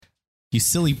You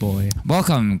silly boy.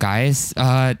 Welcome, guys.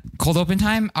 Cold open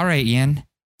time. All right, Ian.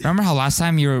 Remember how last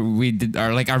time we did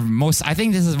our most? I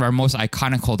think this is our most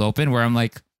iconic cold open, where I'm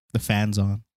like, The fan's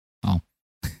on. Oh.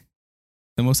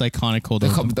 The most iconic cold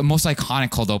open. the most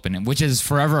iconic cold open, which is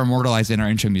forever immortalized in our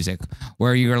intro music,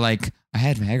 where you're like, I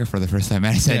had Viagra for the first time,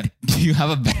 and I said, "Do you have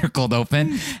a better cold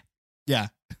open?" Yeah.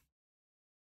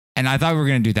 And I thought we were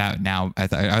gonna do that now.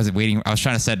 I was waiting. I was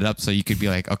trying to set it up so you could be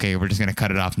like, okay, we're just gonna cut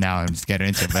it off now and just get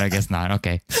into it. But I guess not.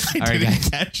 Okay. I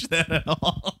didn't catch that at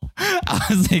all. I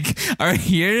was like, all right,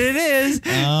 here it is.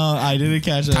 Oh, I didn't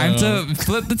catch that. Time to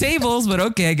flip the tables, but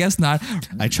okay, I guess not.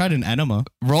 I tried an enema.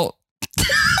 Roll.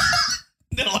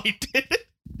 No, I didn't.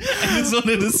 I just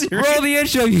wanted to see. Roll the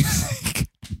intro music.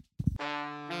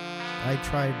 I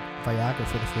tried Viagra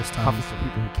for the first time. Coffee's for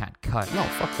people who can't cut. No,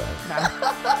 fuck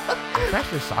that. That's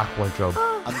your sock wardrobe.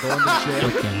 I'm going to jail.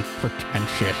 Freaking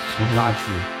pretentious. Got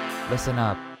you. Listen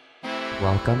up.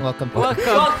 Welcome. Welcome to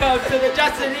the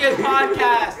Justin Ian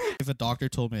podcast. If a doctor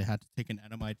told me I had to take an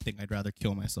enema, I'd think I'd rather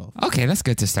kill myself. Okay, that's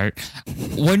good to start.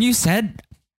 When you said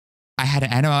I had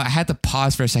an enema, I had to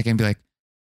pause for a second and be like,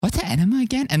 what's an enema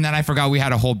again? And then I forgot we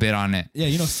had a whole bit on it. Yeah,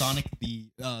 you know Sonic the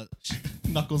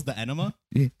Knuckles the enema?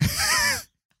 Yeah.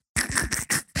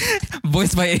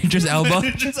 Voiced by Idris Elba.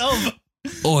 Idris Elba.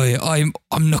 Oi,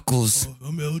 I'm Knuckles.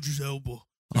 I'm Idris Elba.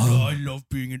 Oh. I love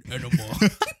being an enema.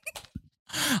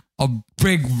 A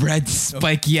big red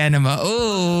spiky enema.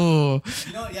 Oh.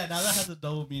 You know, yeah, now that has a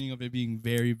double meaning of it being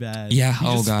very bad. Yeah, He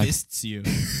oh just God. fists you.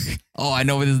 Oh, I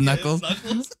know with his knuckles.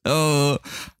 Knuckles. Oh.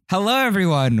 Hello,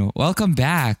 everyone. Welcome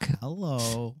back.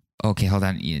 Hello. Okay, hold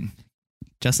on, Ian.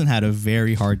 Justin had a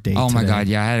very hard day Oh my today. God,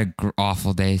 yeah, I had an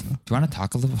awful day. Do you want to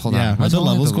talk a little? Hold Yeah, on. are the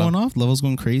levels going off? Levels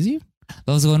going crazy?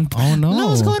 Levels going. Oh no.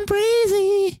 Levels going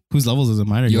crazy. Whose levels is it?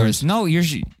 Mine or Yours? No, yours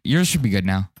should be good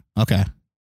now. Okay.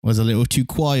 Was a little too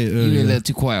quiet earlier. You're a little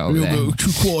too quiet over there. too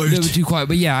A little bit too quiet.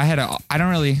 But yeah, I don't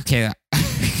really. Okay.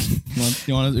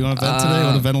 You want to vent today? You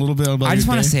want to vent a little bit about I just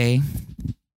your want to day? say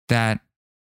that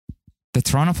the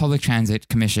Toronto Public Transit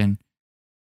Commission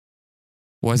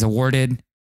was awarded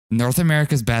North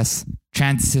America's best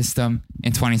transit system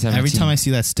in 2017. Every time I see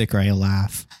that sticker, I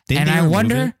laugh. And I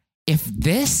wonder if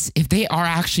they are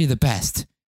actually the best,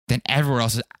 then everywhere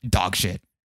else is dog shit.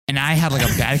 And I had like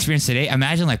a bad experience today.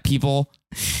 Imagine like people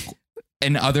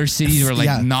in other cities were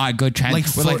like not good transit,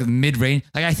 Like with like mid-range.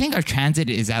 Like I think our transit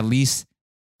is at least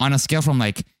on a scale from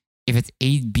like, if it's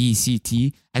A, B, C,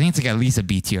 T, I think it's like at least a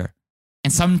B tier.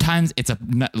 And sometimes it's a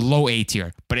low A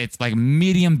tier, but it's like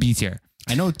medium B tier.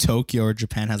 I know Tokyo or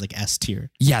Japan has like S tier.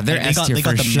 Yeah, they're Like, S tier they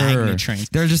got for the sure. magnet trains.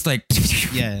 They're just like,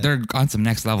 Yeah. they're on some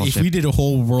next level If shit. we did a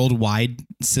whole worldwide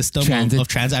system Transit. of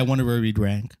transit, I wonder where we'd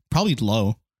rank. Probably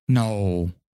low.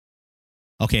 No.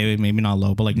 Okay, maybe not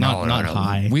low, but like not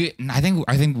high. I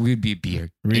think we'd be a B.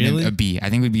 Really? A B. I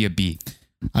think we'd be a B.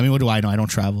 I mean, what do I know? I don't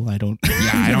travel. I don't.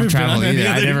 Yeah, I don't travel either.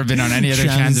 I've never been on any other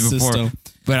transit before. system.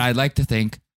 But I'd like to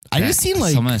think I that just seen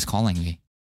like. someone is calling me.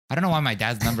 I don't know why my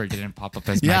dad's number didn't pop up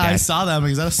as my Yeah, dad. I saw that. I'm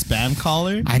like, is that a spam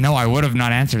caller? I know I would have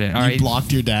not answered it. All You right.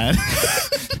 blocked your dad.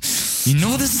 You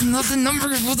know this is not the number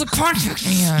you're supposed to contact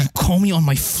me at. Call me on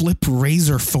my flip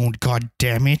razor phone. God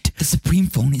damn it! The Supreme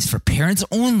phone is for parents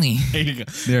only. There you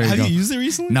go. There you Have go. you used it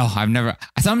recently? No, I've never.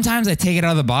 Sometimes I take it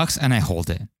out of the box and I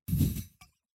hold it.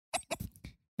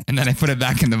 And then I put it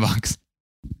back in the box.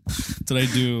 That's what I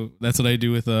do. That's what I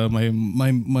do with my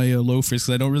loafers because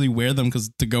I don't really wear them because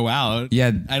to go out.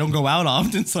 Yeah. I don't go out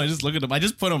often, so I just look at them. I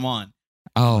just put them on.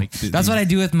 Oh, Like, that's what I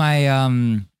do with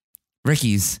my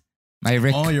Rickies. My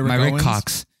Rick, Oh, your my Rick Rick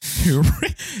Cox.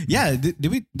 Yeah.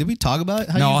 Did we talk about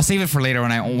how No, you, I'll save it for later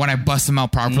when I bust them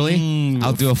out properly.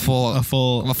 I'll do a full.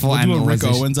 we'll do a Rick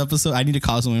analyzation. Owens episode. I need to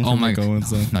cosplay him Oh from my Rick Owens.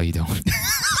 So. No, you don't.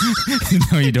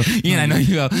 No, you don't. Ian, I know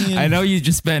you. Ian. I know you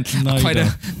just spent No, you quite a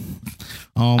don't.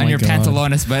 Oh my on your God.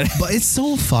 pantalones, but But it's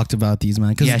so fucked about these, man.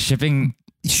 Because yeah, shipping.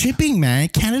 shipping, man.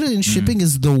 Canada and shipping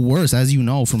is the worst, as you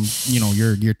know from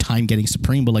your time getting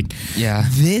Supreme. But like Yeah.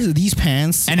 these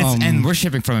pants, And it's and we're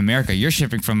shipping from America. You're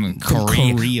shipping from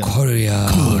Korea. Korea.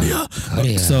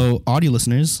 Korea. So audio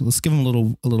listeners, let's give them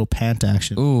a little pant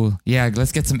action. Ooh, yeah.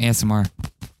 Let's get some ASMR.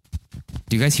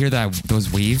 Do you guys hear that?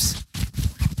 Those waves?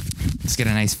 Let's get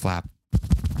a nice flap.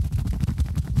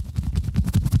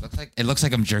 It looks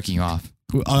like I'm jerking off.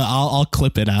 I'll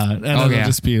clip it out, and it'll yeah.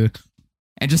 just be.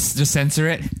 And just censor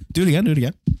it. Do it again. Do it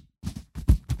again.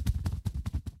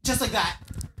 Just like that.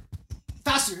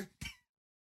 Faster.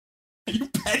 Are you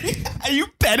petting? Are you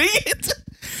petting it?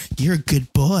 You're a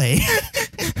good boy. I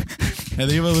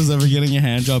think if I was ever getting a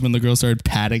hand job and the girl started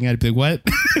patting, I'd be like, "What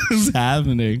is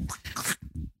happening?"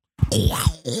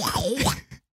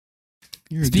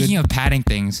 Speaking of patting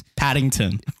things,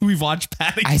 Paddington. We've watched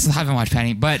Paddington. I still haven't watched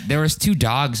Paddington, but there was 2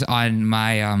 dogs on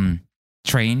my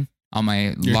train, on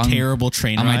my Your terrible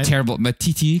train on ride. my terrible, my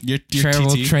TT, Your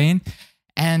terrible TT. train,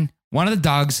 and one of the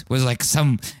dogs was like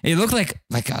it looked like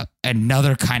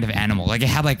another kind of animal. Like it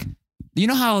had like, you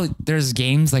know how there's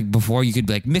games like before you could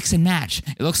like mix and match.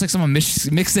 It looks like someone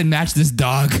mixed and matched this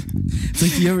dog. It's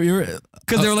like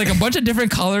Because there were like a bunch of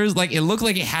different colors. Like it looked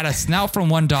like it had a snout from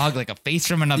one dog, like a face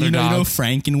from another dog. You know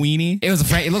Frankenweenie?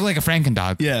 It looked like a Franken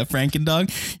dog. Yeah,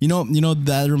 Frankendog. You know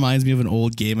that reminds me of an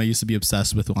old game I used to be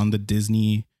obsessed with on the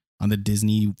Disney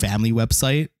family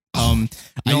website.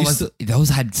 Those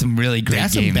had some really great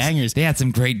games. They had some bangers. They had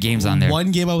some great games on there.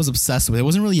 One game I was obsessed with. It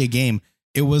wasn't really a game.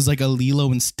 It was like a Lilo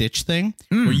and Stitch thing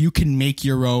where you can make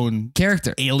your own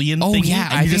character alien. Oh thingy, yeah,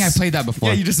 and I you think just- I played that before.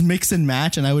 Yeah, you just mix and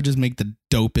match, and I would just make the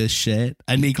dopest shit.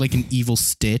 I'd make like an evil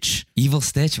Stitch. Evil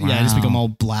Stitch. Wow. Yeah, I just make him all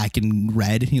black and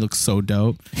red. He looks so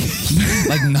dope.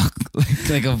 like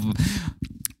a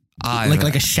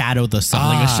like a Shadow the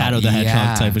Hedgehog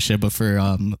yeah. type of shit, but for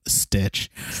Stitch.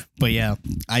 But yeah,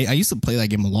 I used to play that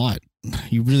game a lot.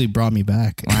 You really brought me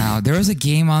back. Wow, there was a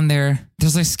game on there.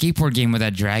 There's like a skateboard game with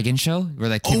that dragon show where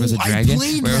that kid was a dragon. I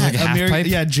played where it was like a half pipe.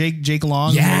 Yeah, Jake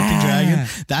Long, Yeah. American Dragon.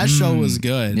 That show was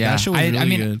good. Yeah, That show was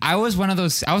really good. I was one of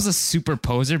those. I was a super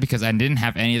poser because I didn't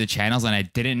have any of the channels and I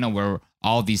didn't know where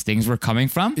all these things were coming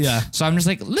from. Yeah. So I'm just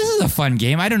like, this is a fun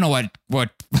game. I don't know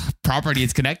what property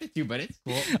it's connected to, but it's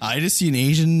cool. I just see an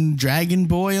Asian dragon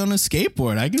boy on a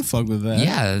skateboard. I can fuck with that.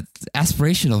 Yeah, it's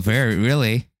aspirational, very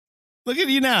really. Look at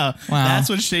you now. Wow. That's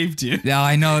what shaped you. Yeah,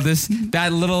 I know that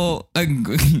little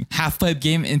half pipe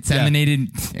game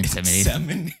inseminated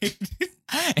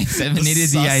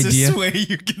the idea. way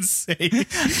you can say it.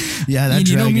 Yeah, that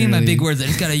You know dragon me and my really big words. I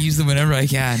just gotta use them whenever I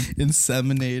can.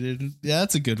 inseminated. Yeah,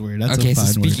 that's a good word. That's Okay, a so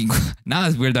fine word. speaking now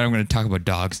it's weird that I'm going to talk about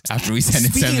dogs after we said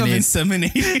Speaking of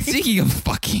inseminated. inseminating. Speaking of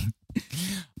fucking.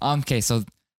 Okay, so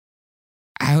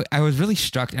I was really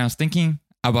struck and I was thinking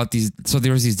about these. So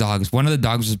there was these dogs. One of the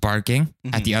dogs was barking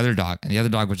at the other dog, and the other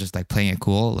dog was just like playing it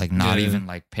cool, like not Yeah. even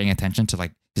like paying attention to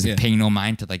like just Yeah. paying no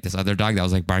mind to like this other dog that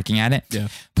was like barking at it. Yeah.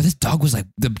 But this dog was like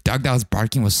the dog that was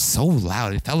barking was so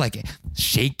loud. It felt like it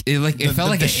shake. It felt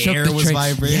like the it shook air the was tray.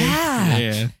 vibrating.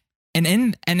 Yeah.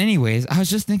 And anyways, I was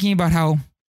just thinking about how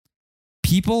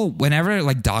people, whenever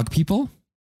like dog people,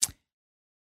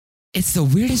 it's the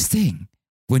weirdest thing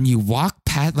when you walk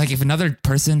past, like if another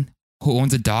person who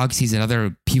owns a dog sees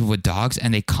other people with dogs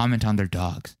and they comment on their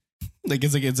dogs.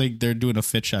 It's like they're doing a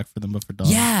fit check for them, but for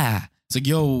dogs. Yeah. It's like,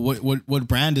 yo, what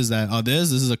brand is that? Oh,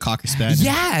 this is a Cocker Spaniel.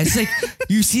 Yeah. It's like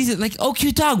you see it like, oh,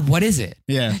 cute dog. What is it?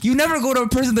 Yeah. You never go to a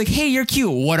person like, hey, you're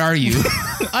cute. What are you?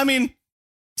 I mean,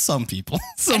 some people.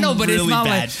 Some I know, but really it's not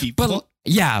bad like people. But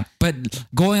yeah, but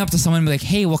going up to someone and be like,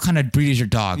 hey, what kind of breed is your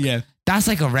dog? Yeah. That's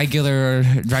like a regular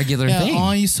thing.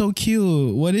 Oh, he's so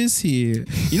cute. What is he?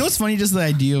 You know what's funny? Just the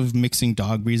idea of mixing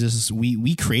dog breeds is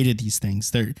we created these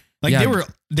things. They're like Yeah.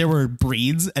 there were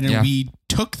breeds, and then Yeah. we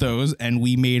took those and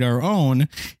we made our own,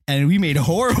 and we made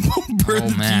horrible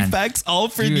birth man. defects all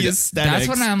for Dude, the aesthetics.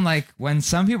 that's when I'm like, when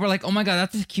some people are like, oh my God,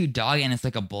 that's a cute dog. And it's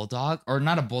like a bulldog or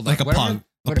not a bulldog. like a whatever-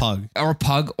 pug, what- Or a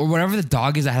pug or whatever the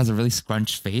dog is that has a really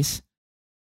scrunched face.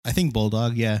 I think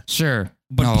bulldog, yeah. Sure.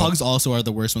 But No. pugs also are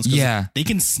the worst ones. 'Cause Yeah. they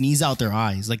can sneeze out their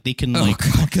eyes. Like they can Oh, like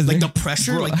God, 'cause like they- the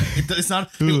pressure, Bro. like it's not,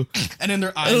 and then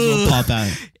their eyes will pop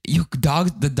out.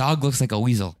 The dog looks like a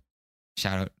weasel.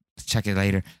 Shout out. Check it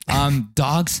later.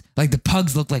 Dogs, like the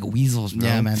pugs look like weasels, bro.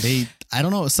 Yeah, man. I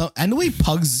don't know. So and the way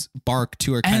pugs bark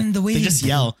too are kind And the way they they- just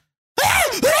yell.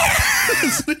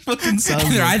 That's what it fucking sounds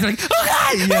And their like. eyes are like, oh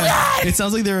God, Yeah, oh God. it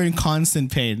sounds like they're in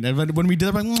constant pain. And when we did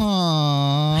it, I'm like,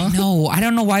 aww. No, I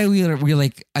don't know why we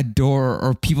like adore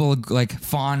or people like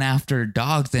fawn after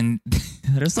dogs and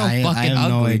they're so I fucking have ugly.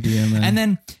 no idea, man. And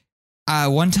then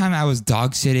one time I was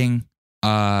dog sitting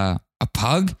a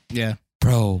pug, Yeah,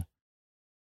 bro.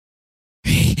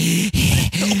 they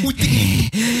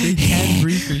can't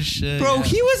breathe for shit. Bro, yeah.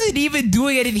 he wasn't even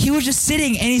doing anything. He was just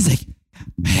sitting and he's like,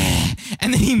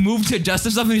 and then he moved to adjust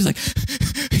himself and he was like,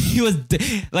 he was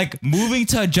like moving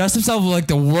to adjust himself was like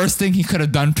the worst thing he could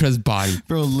have done to his body.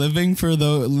 Bro, living for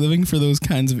those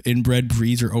kinds of inbred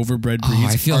breeds or overbred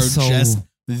breeds I feel are so- just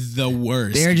the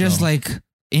worst. They're just bro. like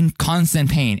in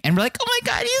constant pain. And we're like, oh my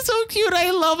God, he's so cute.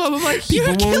 I love him. I'm like, you're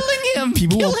People will- killing him.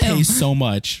 people Kill will him. pay so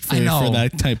much for I know.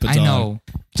 that type of dog. I know.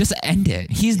 Just end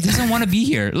it. He doesn't want to be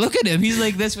here. Look at him. He's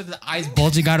like this with his eyes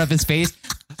bulging out of his face,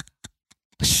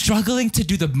 struggling to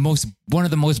do one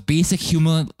of the most basic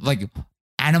human, like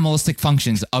animalistic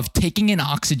functions of taking in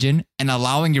oxygen and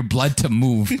allowing your blood to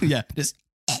move. Yeah, just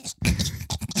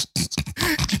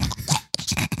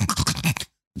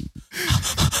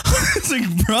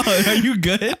It's like, bro, are you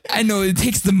good? I know it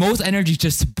takes the most energy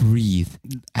just to breathe.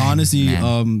 Honestly,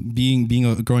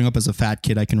 Man. growing up as a fat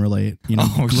kid, I can relate. You know,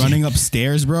 Oh, shit. running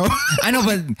upstairs, bro. I know,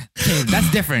 but okay,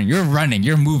 that's different. You're running,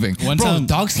 you're moving. One Bro, time-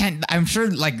 dogs can't. I'm sure,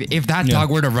 like, if that Yeah. dog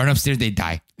were to run upstairs, they'd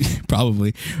die.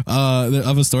 Probably. I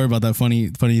have a story about that funny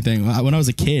thing. When I was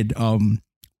a kid,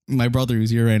 my brother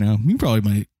who's here right now, you probably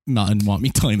might not want me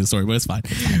telling the story, but it's fine.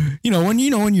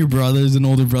 When your brother's an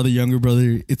older brother, younger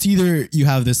brother, it's either you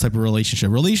have this type of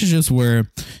relationships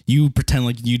where you pretend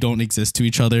like you don't exist to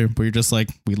each other, but you're just like,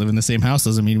 we live in the same house,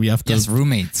 doesn't mean we have to. Yes,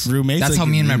 roommates. That's like, how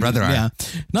me and my brother are. Yeah.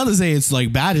 Not to say it's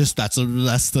like bad, just that's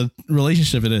the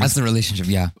relationship it is. That's the relationship.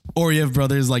 Yeah. Or you have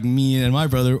brothers like me and my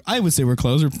brother. I would say we're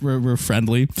close. We're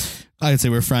friendly. I would say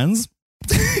we're friends.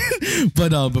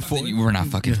 But before We're not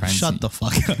fucking friends. Shut the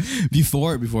fuck up.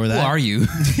 Before Who that, are you?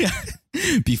 yeah.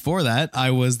 Before that,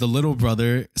 I was the little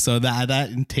brother, so that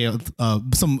entailed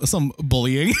some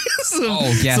bullying,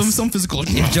 Oh, yes. some physical.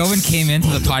 If Joven came into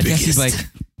the podcast, he'd be like, biggest.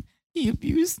 he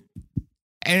abused.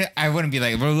 And I wouldn't be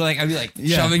like, bro, like I'd be like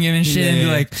Yeah. shoving him and shit, Yeah, and be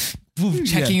yeah. like, boom,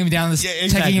 checking him down the, Yeah, checking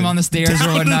exactly. him on the stairs or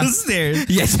Down whatnot. the stairs.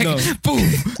 Yes, No. boom.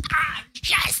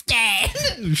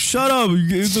 Shut up!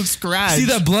 It's a scratch. See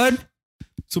that blood?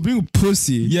 So being a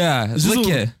pussy. Yeah, It's just lick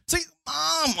a- it. It's like,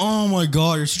 Mom, oh my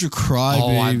god, you're such a crybaby.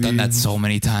 Oh, I've done that so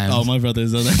many times. Oh, my brother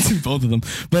has done that to both of them.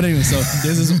 But anyway, so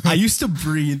there's this. I used to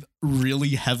breathe really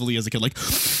heavily as a kid. Like,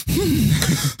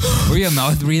 Were you a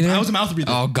mouth breather? I was a mouth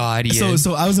breather. Oh God, yeah.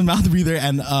 So I was a mouth breather,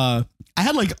 and I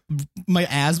had like my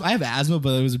asthma. I have asthma,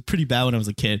 but it was pretty bad when I was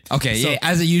a kid. Okay, So yeah,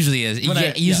 as it usually is. when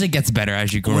It usually gets better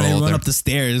as you grow when I older. run up the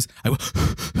stairs, I would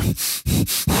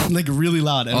like really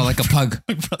loud. And Oh, like a pug.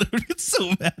 my brother would get so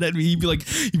mad at me. He'd be like,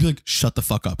 shut the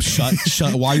fuck up. Shut.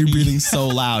 Why are you breathing so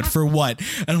loud? For what?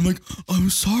 And I'm like, I'm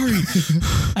sorry.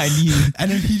 I need. And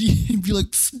then he'd be like,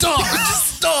 stop,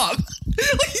 just stop.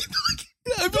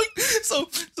 I'd be like, so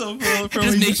from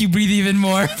Just make you breathe even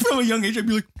more. from a young age, I'd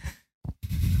be like,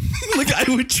 like I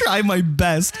would try my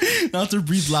best not to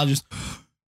breathe loud, just,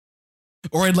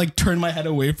 or I'd like turn my head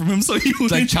away from him so he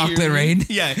would like chocolate rain.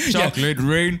 Yeah, Chocolate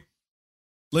rain.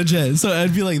 legit. So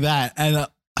I'd be like that, and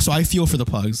so I feel for the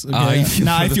pugs. Okay? Oh, you feel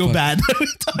now for I the feel pugs. bad.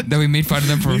 That we made fun of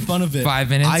them for Made fun of it. 5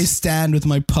 minutes. I stand with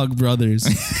my pug brothers.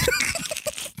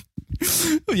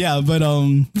 Yeah, but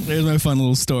there's my fun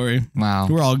little story. wow.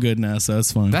 We're all good now, so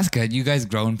it's fun. That's good. You guys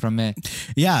grown from it.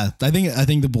 Yeah, I think the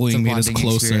It's a bullying made us bonding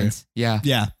closer. experience. Yeah.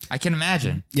 Yeah, I can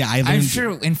imagine. yeah. I I'm learned,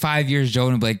 sure in 5 years, Joe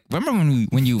will be like, remember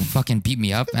when you fucking beat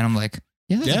me up? And I'm like,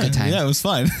 yeah, that was a good time. Yeah, it was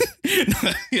fun.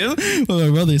 You know? Well, my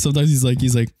brother sometimes he's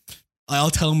like,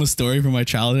 I'll tell him a story from my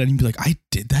childhood, and he'd be like, "I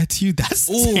did that to you. That's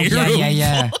Oh, yeah, terrible."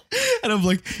 yeah. And I'm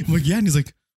like, yeah, and he's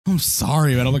like, "I'm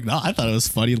sorry, man." I'm like, "No, I thought it was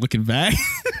funny looking back."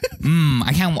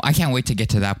 I can't wait to get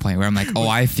to that point where I'm like, oh,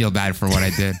 I feel bad for what I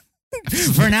did.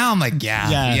 For now, I'm like,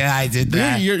 yeah, I did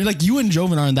that. You're like, you and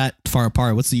Joven aren't that far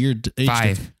apart. What's the year? Age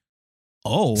 5.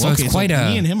 Oh, So okay. it's quite me a-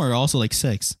 and him are also like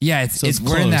 6. Yeah, So it's it's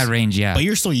we're in close. that range. Yeah, But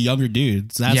you're still younger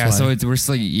dudes. That's yeah. why. So we're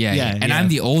still Yeah, and yeah. I'm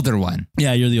the older one.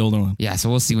 yeah, you're the older one. Yeah,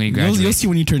 so we'll see when you graduate. You'll see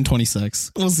when you turn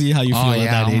 26. We'll see how you feel oh at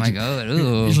yeah, that oh age. my god,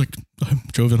 ooh. He's like,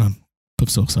 Joven, I'm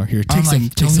so sorry. Here, I'm take like, some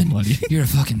Joven, money. You're a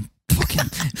fucking.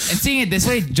 And seeing it this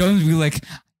way, Jones will be like,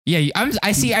 yeah,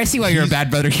 I see why you're a bad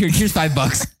brother. Here's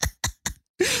 $5.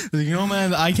 Like, you know,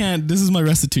 man, I can't. This is my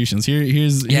restitutions. Here's Yeah,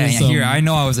 here's yeah. some- Here, I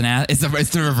know I was an ass. It's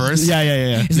the reverse. Yeah.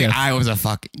 It's Yeah. like I was a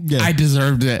fuck. Yeah. I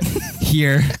deserved it.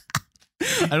 Here,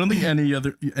 I don't think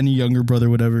any younger brother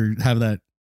would ever have that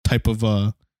type of.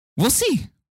 we'll see.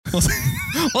 We'll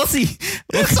see.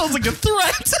 It sounds like a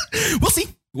threat. We'll see.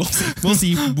 We'll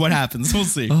see what happens. We'll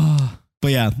see. Oh,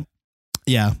 But yeah.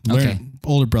 Okay.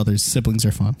 Older brothers, siblings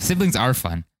are fun. siblings are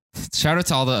fun. Shout out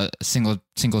to all the single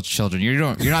children. You're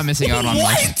not missing out on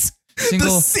life.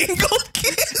 Single, The single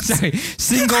kids. sorry,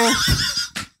 single,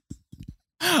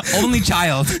 only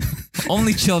child,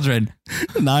 only children,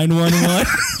 911.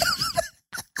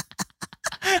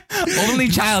 only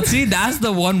child. See, that's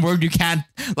the one word you can't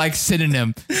like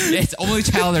synonym. It's only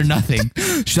child or nothing.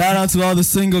 Shout out to all the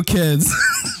single kids.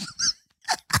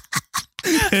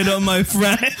 Hit up my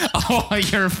friend. Oh,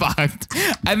 you're fucked.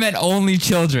 I meant only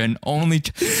children,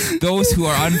 those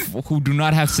who do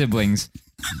not have siblings.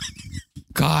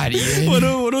 God, Ian.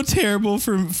 What a terrible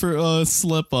for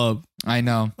slip up. I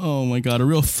know, Oh my god, a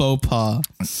real faux pas.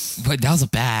 but that was a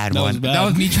bad That one. was bad. That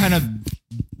was me trying to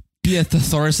be a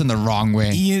thesaurus in the wrong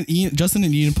way. Justin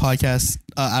and Ian podcast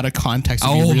out of context.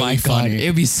 Would be Oh really my god, funny.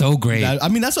 it'd be so great. I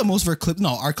mean, that's what most of our clips.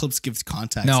 No, our clips gives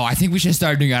context. No, I think we should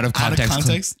start doing out of out of context.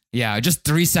 context. Yeah, just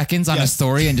 3 seconds on Yeah. a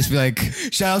story and just be like,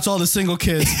 Shout out to all the single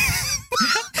kids.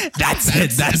 That's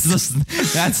it. That's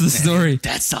the story.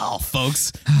 That's all,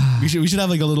 folks. we should have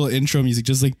like a little intro music,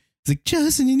 just like it's like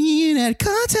Justin and Ian at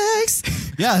Context.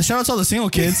 Yeah, shout out to all the single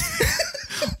kids.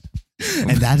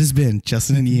 And that has been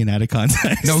Justin and Ian out of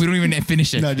context. No, we don't even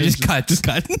finish it. No, just cut. Just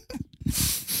cut.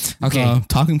 Okay.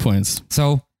 Talking points.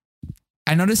 So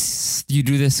I notice you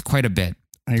do this quite a bit.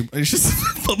 I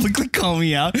just publicly call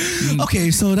me out. Okay,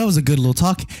 so that was a good little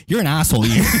talk. You're an asshole.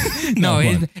 Ian. No, go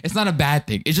on. it's not a bad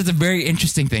thing. It's just a very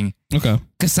interesting thing. Okay.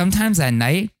 Because sometimes at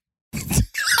night,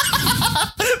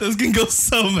 this can go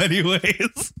so many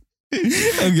ways.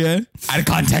 Okay. out of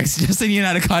context, just an Ian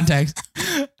out of context.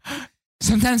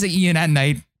 Sometimes at Ian at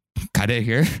night, cut it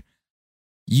here.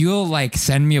 You'll like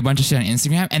send me a bunch of shit on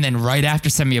Instagram, and then right after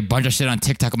send me a bunch of shit on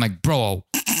TikTok. I'm like, bro,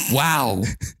 wow,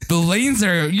 the lanes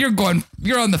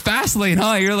you're on the fast lane,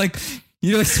 huh? You're like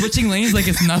switching lanes like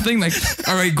it's nothing. Like,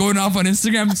 all right, going off on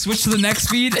Instagram, switch to the next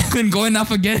feed, and then going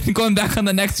off again, going back on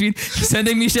the next feed,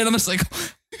 sending me shit. I'm just like,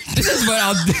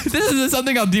 this is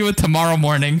something I'll deal with tomorrow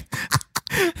morning.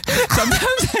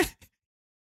 Sometimes.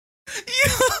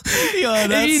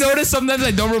 If you notice, sometimes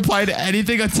I don't reply to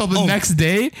anything until the next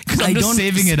day because I'm just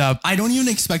saving it up. I don't even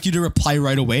expect you to reply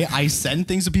right away. I send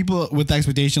things to people with the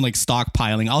expectation like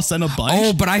stockpiling. I'll send a bunch.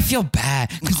 Oh, but I feel bad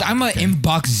because I'm an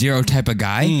inbox zero type of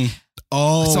guy.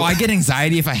 Oh, so I get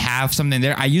anxiety if I have something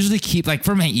there. I usually keep like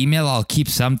for my email, I'll keep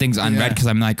some things unread because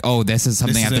I'm like, oh, this is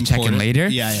something I have to check in later.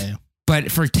 Yeah. But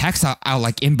for text, I'll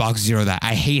like inbox zero that.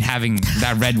 I hate having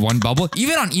that red one bubble.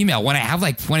 Even on email, when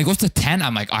it goes to 10,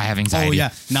 I'm like, oh, I have anxiety. Oh, yeah.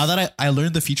 Now that I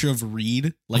learned the feature of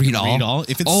read all.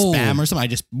 If it's Oh. spam or something, I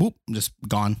just, I'm just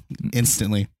gone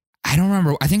instantly. I don't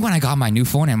remember. I think when I got my new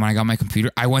phone and when I got my computer,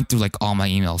 I went through like all my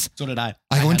emails. So did I.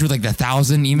 I went through like the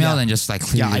 1,000 email and just like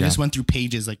cleared it I out. just went through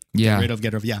pages like Yeah. get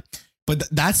rid of. Yeah. But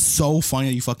that's so funny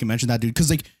that you fucking mentioned that, dude. Because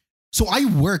like, so I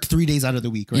work 3 days out of the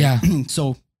week, right? Yeah.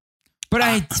 So. But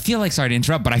I feel like, sorry to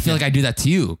interrupt, but I feel like I do that to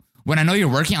you. When I know you're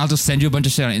working, I'll just send you a bunch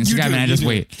of shit on Instagram and I just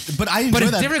wait. But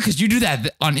it's different because you do that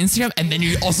on Instagram and then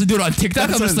you also do it on TikTok.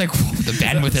 I'm just like, the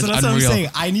bandwidth is that's unreal.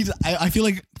 What I'm saying. I feel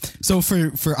like, so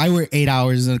for I work 8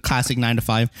 hours in a classic 9 to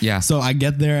 5. Yeah. So I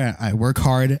get there, I work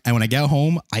hard, and when I get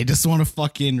home, I just want to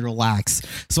fucking relax.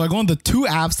 So I go on the 2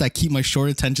 apps that keep my short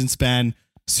attention span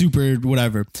super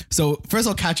whatever. So first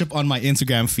I'll catch up on my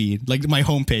Instagram feed, like my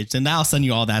homepage, and now I'll send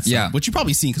you all that stuff, Yeah. which you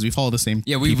probably seen because we follow the same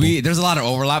Yeah, people. we there's a lot of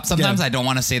overlap. Sometimes Yeah. I don't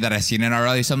want to say that I've seen it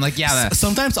already. So I'm like, yeah,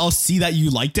 Sometimes I'll see that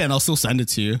you liked it and I'll still send it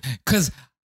to you. because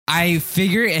I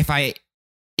figure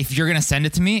if you're gonna send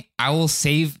it to me, I will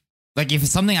save. Like if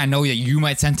it's something I know that you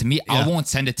might send to me, I Yeah. won't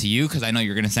send it to you because I know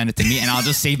you're gonna send it to me, and I'll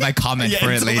just save my comment Yeah,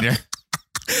 for it it's later.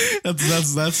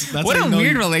 That's What how a you know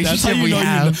weird you- that's relationship how you we know you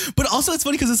have. know. But also it's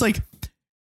funny because it's like,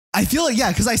 I feel like,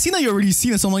 because I seen that you already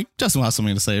seen it, so I'm like, Justin will have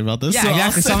something to say about this. Yeah, so I'll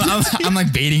exactly. So send it to you. I'm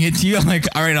like baiting it to you. I'm like,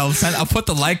 all right, I'll put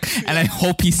the like, and I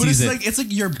hope he But sees it's it. like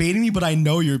you're baiting me, but I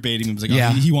know you're baiting me. It's like,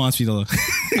 Yeah. he wants me to look.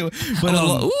 But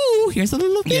Ooh, here's a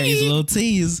little yeah, he's a little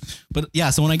tease. But yeah,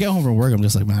 so when I get home from work, I'm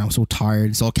just like, man, I'm so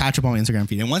tired. So I'll catch up on my Instagram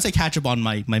feed, and once I catch up on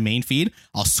my main feed,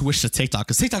 I'll switch to TikTok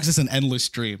because TikTok's just an endless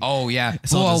stream. Oh yeah.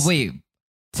 It's all Well, just- wait.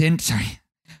 Sorry,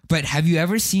 but have you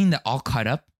ever seen the all cut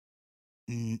up?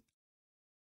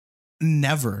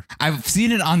 Never. I've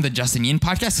seen it on the Justin Ian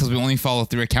podcast because we only follow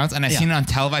 3 accounts, and I've Yeah. seen it on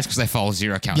televised because I follow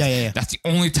 0 accounts. Yeah. That's the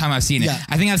only time I've seen it. Yeah.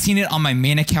 I think I've seen it on my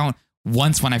main account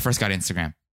once when I first got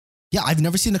Instagram. Yeah, I've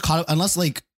never seen a caught up unless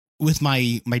like with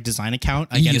my design account,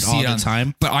 I You get it see all it the on-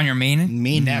 time. But on your main,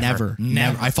 Never.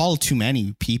 I follow too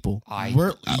many people.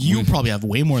 You we- probably have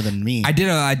way more than me. I did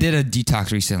a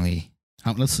detox recently.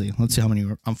 Let's see how many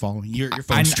I'm following. Your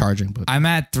phone's charging, but I'm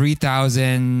at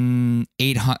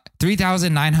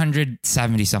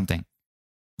 3,970 something.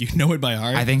 you know it by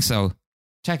heart. I think so.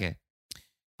 Check it.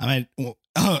 I'm at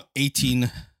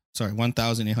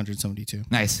 1,872.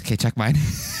 Nice. Okay, check mine.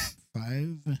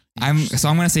 5. I'm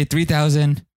gonna say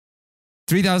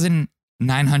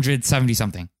 3,970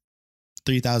 something.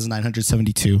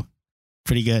 3,972.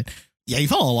 Pretty good. Yeah, you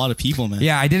follow a lot of people, man.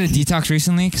 Yeah, I did a detox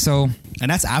recently, so And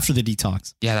that's after the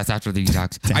detox. yeah, that's after the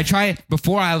detox. I try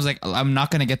before I was like, I'm not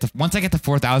gonna get once I get to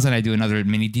 4,000, I do another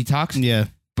mini detox. Yeah.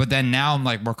 But then now I'm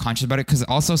like more conscious about it because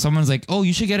also someone's like, oh,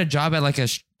 you should get a job at like a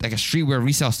streetwear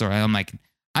resale store. And I'm like,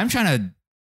 I'm trying to,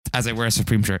 as I wear a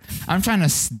Supreme shirt, I'm trying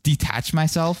to detach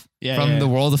myself from the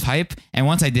world of hype. And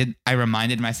once I did, I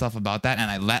reminded myself about that and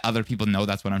I let other people know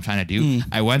that's what I'm trying to do.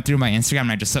 I went through my Instagram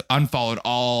and I just unfollowed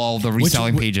all the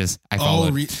reselling pages I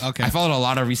followed. Okay. I followed a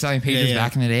lot of reselling pages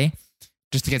back in the day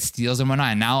just to get steals and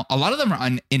whatnot. And now a lot of them are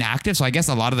inactive. So I guess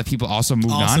a lot of the people also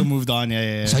moved on. moved on.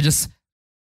 Yeah. So I just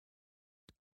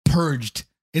purged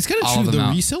It's kind of all true. of them The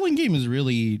out. reselling game is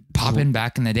really Popping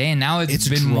back in the day, and now it's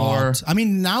been dropped. more. I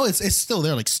mean, now it's still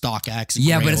there, like StockX.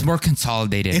 Yeah, but Grail. it's more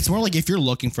consolidated. It's more like if you're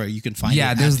looking for it, you can find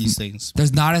Yeah, it there's- at these things.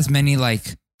 There's not as many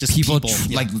like Just people,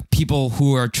 yeah. like people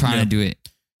who are trying Yeah. to do it.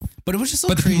 But it was just so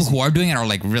But the crazy. people who are doing it are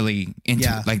like really into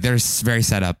Yeah. it. Like they're very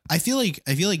set up. I feel like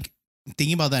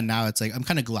thinking about that now, it's like I'm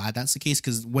kind of glad that's the case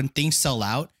because when things sell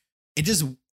out, I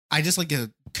just like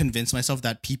to convince myself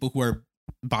that people who are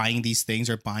buying these things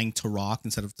are buying to rock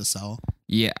instead of to sell.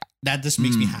 Yeah. That just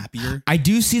makes me happier. I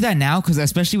do see that now because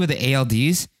especially with the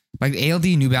ALDs, like the ALD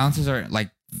New Balances are like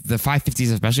the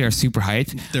 550s especially are super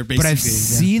hyped. They're But I've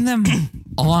seen them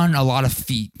on a lot of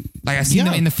feet. Like I've seen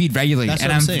them in the feed regularly, That's and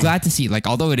what I'm I'm saying. glad to see. Like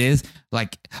although it is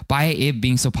like by it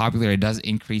being so popular, it does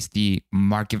increase the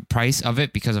market price of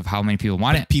it because of how many people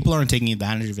want it. People aren't taking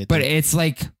advantage of it. But it's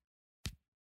like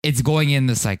it's going in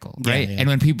the cycle, Yeah, right? yeah. And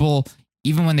when people,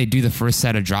 even when they do the first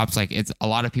set of drops, like it's a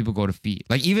lot of people go to feet.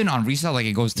 Like even on resale, like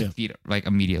it goes to Yeah. feet like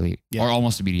immediately Yeah. or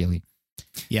almost immediately.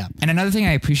 Yeah. And another thing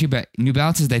I appreciate about New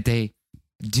Balance is that they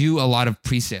do a lot of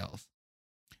pre-sales.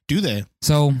 do they?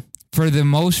 So for the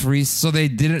most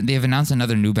they've announced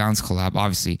another New Balance collab,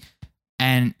 obviously.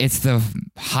 And it's the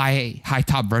high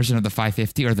top version of the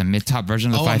 550 or the mid top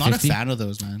version of the I'm 550. not a fan of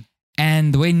those, man.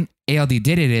 And the way ALD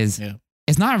did it is Yeah.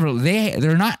 it's not really,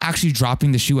 they're not actually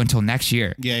dropping the shoe until next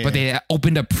year. Yeah, But yeah. they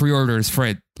opened up pre-orders for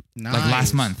it like last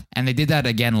Nice. month. And they did that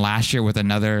again last year with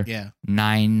another Yeah,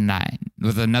 9.9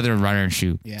 with another runner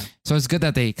shoe. yeah. So it's good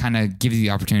that they kind of give you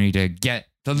the opportunity to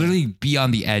literally be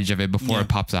on the edge of it before Yeah. it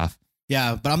pops off.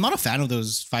 Yeah, but I'm not a fan of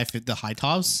those 550, the high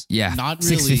tops. Yeah. Not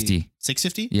really. 650.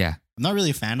 650? Yeah. I'm not really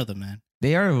a fan of them, man.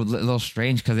 They are a little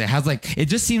strange because it has like, it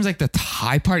just seems like the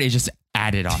high part is just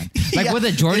added on. Like Yeah, with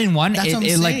the Jordan 1, that's what I'm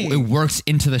it like, saying. it works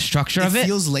into the structure of It it.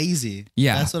 feels lazy.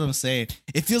 Yeah. That's what I'm saying.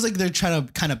 It feels like they're trying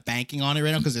to kind of banking on it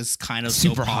right now because it's kind of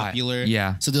Super so high. popular.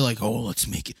 Yeah. So they're like, oh, let's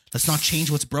not change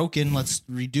what's broken. Let's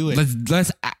redo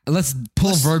it. Let's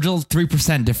pull Virgil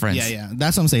 3% difference. Yeah.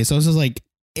 That's what I'm saying. So it's just like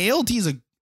ALD is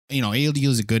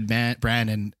a good brand,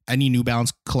 and any New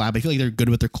Balance collab, I feel like they're good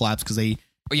with their collabs because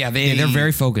They're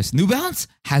very focused. New Balance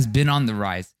has been on the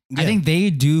rise. I Yeah. think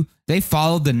they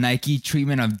followed the Nike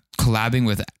treatment of collabing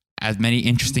with as many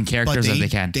interesting characters as they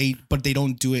can. But they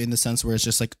don't do it in the sense where it's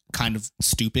just like kind of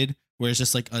stupid, where it's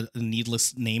just like a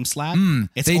needless name slap.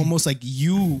 It's almost like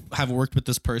you have worked with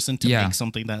this person to Yeah. make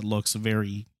something that looks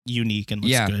very unique and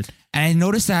looks Yeah. good. And I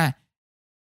noticed that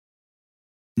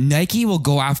Nike will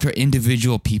go after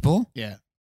individual people Yeah.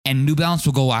 and New Balance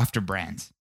will go after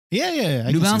brands. Yeah. I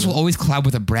New can Balance see will that. always collab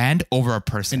with a brand over a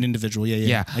person. An individual. Yeah.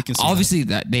 Yeah. I can see Obviously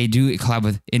that they do collab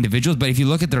with individuals, but if you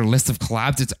look at their list of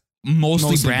collabs, it's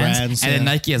mostly brands, and then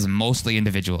yeah. Nike has mostly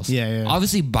individuals. Yeah.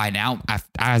 Obviously, by now,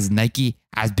 as Nike,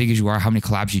 as big as you are, how many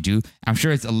collabs you do, I'm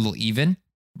sure it's a little even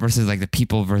versus like the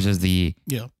people versus the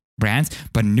Yeah. brands.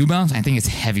 But New Balance, I think it's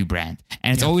heavy brand,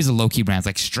 and it's Yeah. always a low key brands.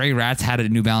 Like Stray Rats had a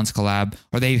New Balance collab,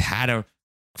 or they've had a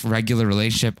regular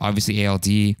relationship. Obviously,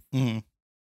 ALD. Mhm.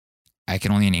 I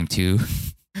can only name two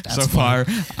That's so far.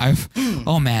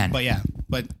 Oh man,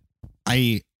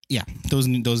 Those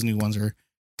new ones are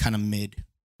kind of mid.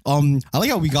 I like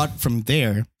how we got from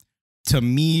there to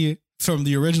me from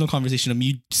the original conversation of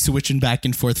me switching back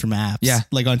and forth from apps. Yeah.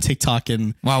 Like on TikTok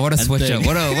and wow, what a and switch thing. up!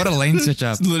 What a lane switch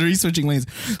up! literally switching lanes.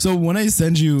 So when I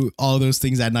send you all those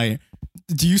things at night,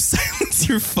 do you silence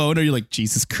your phone or you're like,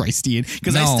 Jesus Christ, Ian?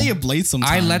 Because I No. stay up late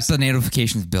sometimes. I let the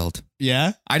notifications build.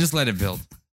 Yeah? I just let it build.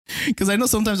 Because I know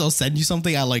sometimes I'll send you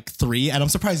something at like 3 and I'm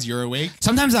surprised you're awake.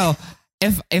 Sometimes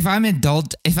if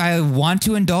I want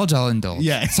to indulge, I'll indulge.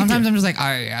 Yeah. Sometimes I'm just like,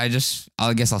 I guess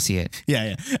I'll see it.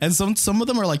 Yeah. And some of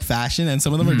them are like fashion and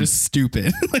some of them are just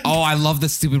stupid. Like, Oh, I love the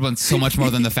stupid ones so much more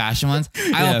than the fashion ones. I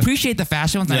Yeah. appreciate the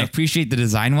fashion ones and I Yeah. appreciate the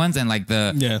design ones and like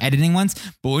the Yeah. editing ones.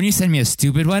 But when you send me a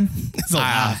stupid one, It's a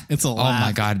laugh. It's a Oh laugh.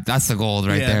 my God. That's the gold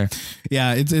right Yeah. there.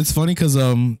 Yeah, it's funny because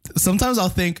sometimes I'll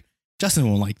think Justin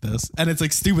won't like this, and it's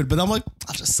like stupid, but I'm like,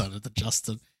 I'll just send it to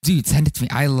Justin. Dude, send it to me.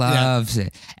 I love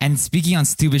it. And speaking on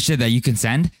stupid shit that you can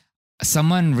send,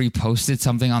 someone reposted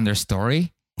something on their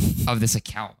story of this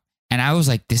account. And I was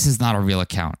like, this is not a real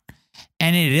account.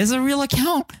 And it is a real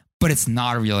account, but it's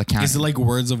not a real account. Is it like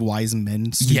words of wise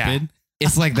men? Stupid. Yeah.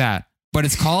 It's like that. But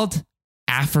it's called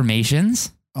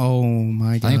Affirmations. Oh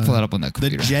my god. Let me pull it up on the The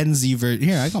computer. Gen Z version.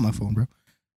 Here, I got my phone, bro.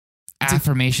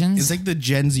 Affirmations. It's like the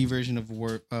Gen Z version of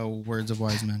words of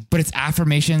wise men. but it's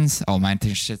Affirmations. Oh, my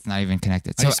shit's not even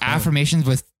connected. How do So you spell it? Affirmations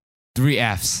with 3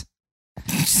 F's.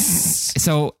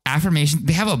 So Affirmation,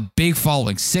 they have a big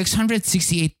following,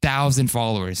 668,000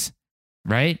 followers,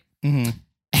 right? Mm-hmm.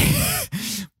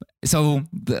 So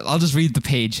I'll just read the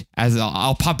page as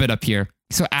I'll pop it up here.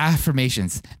 So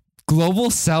Affirmations, Global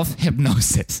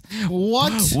self-hypnosis.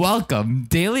 What? Welcome.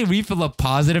 Daily refill of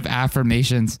positive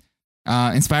affirmations.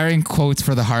 Inspiring quotes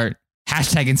for the heart.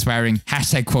 Hashtag inspiring.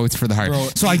 Hashtag quotes for the heart. Bro,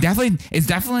 so it's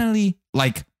definitely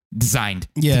like designed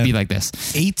to be like this.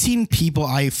 18 people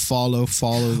I follow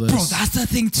this. Bro, that's the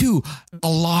thing too. A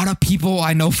lot of people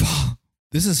I know follow.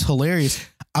 This is hilarious.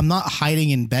 I'm not hiding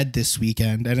in bed this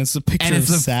weekend, and it's a picture of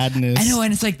sadness. I know,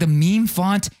 and it's like the meme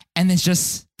font, and it's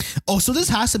just... Oh, so this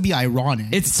has to be ironic.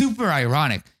 It's super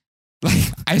ironic. Like,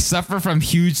 I suffer from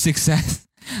huge success.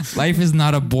 Life is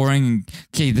not a boring...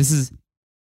 Okay, this is...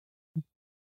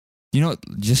 You know,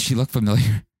 just she looked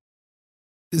familiar.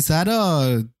 Is that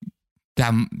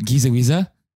That Giza Wiza?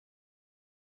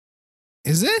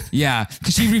 Is it? Yeah,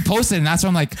 because she reposted, and that's why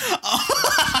I'm like...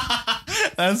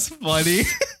 That's funny.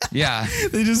 Yeah.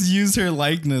 They just use her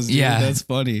likeness, dude. Yeah. That's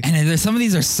funny. And some of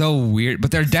these are so weird,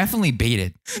 but they're definitely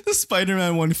baited. The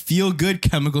Spider-Man one, feel good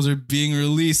chemicals are being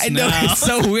released I know, now. it's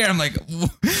so weird. I'm like,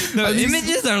 the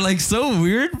images are like so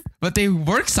weird, but they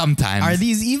work sometimes. Are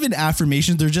these even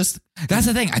affirmations? They're just... That's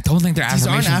the thing. I don't think they're These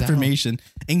affirmations. aren't affirmation.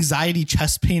 Anxiety,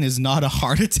 chest pain is not a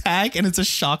heart attack, and it's a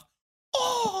shock.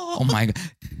 Oh my God.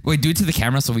 Wait, do it to the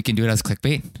camera so we can do it as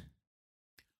clickbait.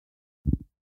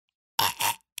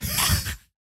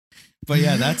 But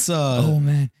yeah, that's Oh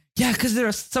man. Yeah,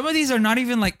 because some of these are not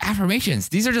even like affirmations.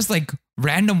 These are just like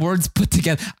random words put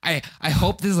together. I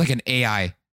hope this is like an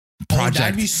AI project.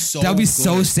 that'd be so That'd be good.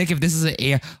 so sick if this is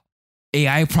an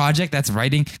AI project that's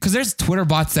writing. Because there's Twitter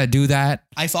bots that do that.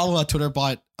 I follow a Twitter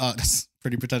bot. That's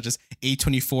pretty pretentious.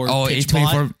 A24. Oh, pitch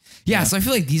A24. bot. Yeah, so I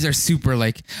feel like these are super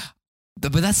like,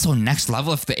 but that's so next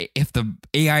level. If the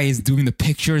AI is doing the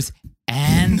pictures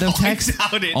and the No, text. I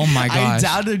doubt it. Oh my I gosh.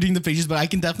 doubt they're doing the pictures, but I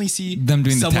can definitely see Them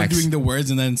doing the someone text. doing the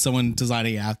words and then someone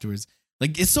designing it afterwards.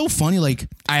 Like, it's so funny. Like,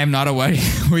 I am not a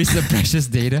waste of precious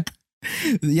data.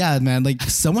 yeah, man. Like,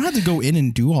 someone had to go in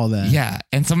and do all that. Yeah,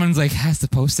 and someone's like has to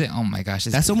post it. Oh my gosh,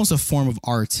 That's almost a form of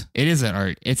art. it is an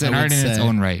art. It's an I art would in its say.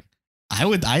 own right.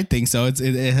 I think so.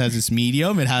 It has its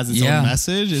medium. It has its Yeah. own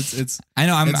message. It's I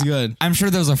know. it's good. I'm sure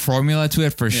there's a formula to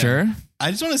it for sure. I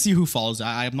just want to see who follows.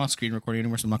 I'm not screen recording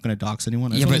anymore, so I'm not going to dox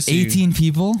anyone. I Yeah, just wanna but see 18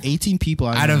 people 18 people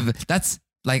out of that's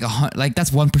like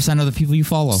that's 1% of the people you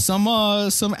follow.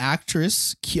 some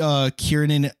actress,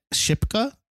 Kiernan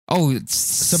Shipka. Oh, it's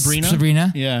Sabrina?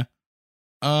 Sabrina. Yeah.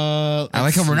 I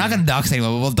like how we're not gonna dox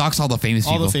anyone. But we'll dox all the famous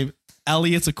all people. the favorite.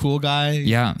 Elliot's a cool guy.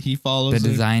 Yeah. he follows The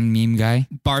her. design meme guy.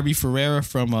 Barbie Ferreira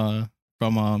from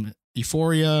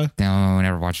Euphoria. No, I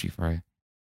never watched you for it.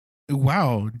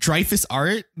 Wow, Dreyfus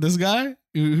Art. This guy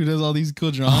who does all these cool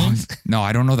Oh, drawings. no,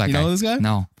 I don't know that You guy. know this guy?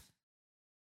 No,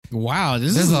 Wow,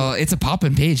 this is it's a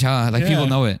poppin' page, huh? Like Yeah. people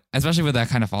know it, especially with that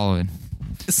kind of following.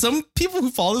 some people who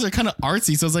follow this are kind of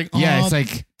artsy. So it's like, Yeah, oh, it's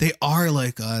like they are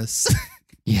like us.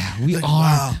 yeah, we Like, are.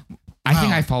 wow. I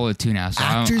think Wow. I follow it too now. So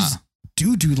Actors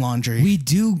do laundry.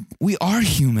 we are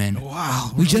human.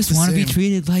 Wow, We just want want to be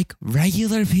treated like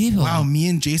regular people. Wow, me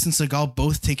and Jason Segal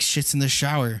both take shits in the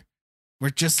shower. We're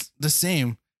just the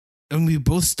same. And we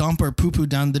both stomp our poo-poo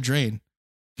down the drain.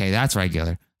 Okay, that's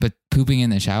regular. But pooping in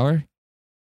the shower?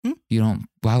 Hmm? You don't.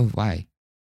 Why?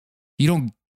 You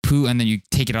don't poo and then you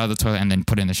take it out of the toilet and then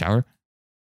put it in the shower?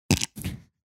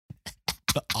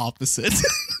 The opposite.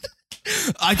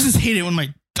 I just hate it when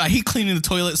I hate cleaning the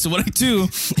toilet. So what I do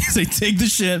is I take the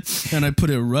shit and I put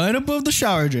it right above the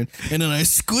shower drain and then I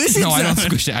squish it No, I don't down.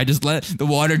 squish it. I just let the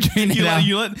water drain it out.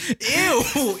 You let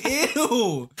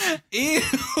ew. You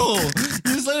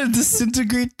just let it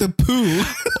disintegrate the poo.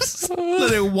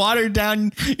 Let it water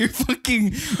down your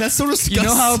fucking. That's so disgusting.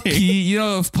 You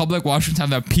know how if public washrooms have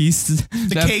that piece,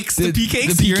 the cakes, the pea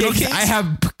cakes, the the urinal cakes? cakes? I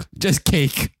have just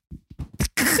cake.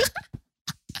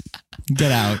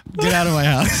 Get out of my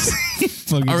house.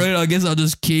 Fucking All right, I guess I'll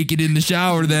just cake it in the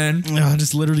shower then.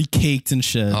 just literally caked and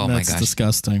shit. Oh my That's gosh.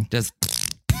 disgusting. Just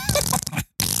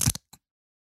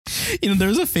There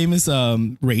was a famous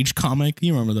rage comic.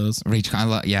 You remember those? rage.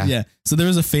 Yeah. Yeah. So there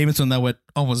was a famous one that went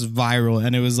almost viral,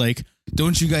 and it was like,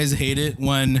 "Don't you guys hate it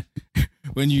when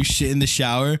you shit in the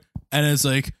shower?" And it's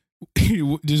like,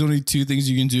 there's only two things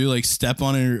you can do, like step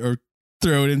on it or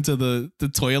throw it into the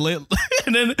toilet.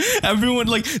 And then everyone,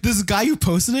 like this guy who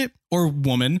posted it, or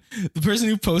woman, the person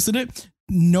who posted it,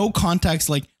 no context,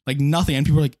 like nothing. And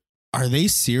people were like, are they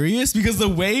serious? Because the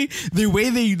way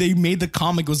they made the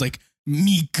comic was like,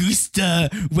 me gusta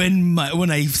when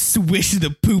I swish the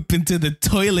poop into the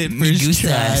toilet Me first gusta,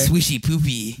 try. swishy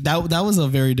poopy. That was a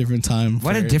very different time.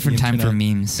 What a for different the time for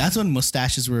internet. memes. That's when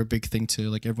mustaches were a big thing too.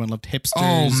 Like everyone loved hipsters.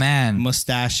 Oh man,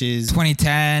 mustaches.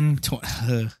 2010.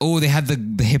 Oh, they had the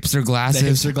hipster The glasses.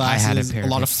 hipster glasses. I had a pair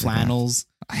lot of hipster flannels.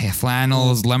 glasses.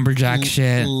 flannels, lumberjack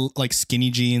shit. Like skinny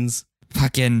jeans.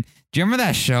 Fucking, do you remember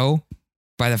that show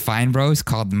by the Fine Bros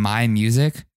called My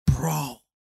Music? Bro.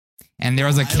 And there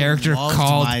was a character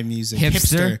called My Music.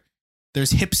 Hipster.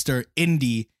 There's hipster,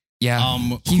 indie. Yeah.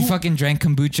 He fucking drank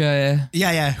kombucha.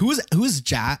 Yeah. Who was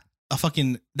Jack? A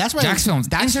fucking, that's right. Jack's Films.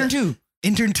 Intern 2.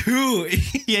 Intern 2.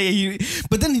 yeah.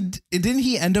 But then didn't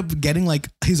he end up getting like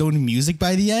his own music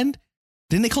by the end?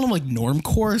 Didn't they call him like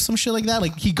Normcore or some shit like that?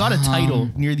 Like he got a title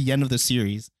near the end of the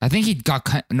series. I think he got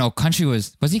country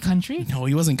was he country? No,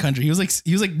 he wasn't country. He was like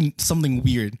something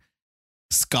weird.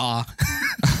 Ska.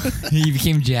 He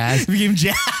became jazz. He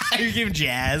became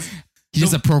jazz. He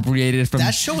just appropriated it from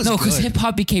that show was because good. hip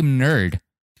hop became nerd.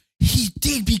 He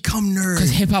did become nerd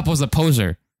because hip hop was a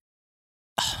poser.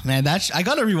 Man, I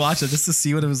gotta rewatch it just to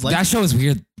see what it was like. That show was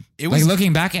weird. It was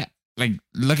like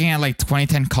looking at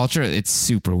 2010 culture. It's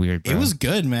super weird, bro. It was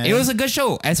good, man. It was a good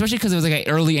show, especially because it was like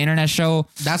an early internet show.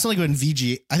 That's like when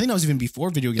VG. I think that was even before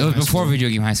Video Game. It was before Video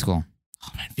Game High School. Oh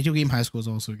man, Video Game High School is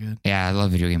also good. Yeah, I love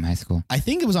Video Game High School. I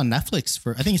think it was on Netflix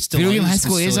for. I think it's still. Video Game High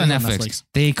School is on Netflix.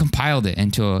 They compiled it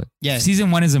into a. Yeah. Season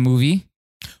 1 is a movie.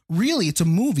 Really, it's a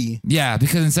movie. Yeah,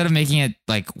 because instead of making it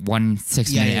like 1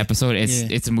 6-minute episode,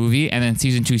 it's a movie, and then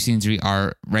season 2, season 3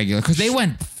 are regular because they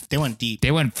went deep.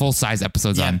 They went full size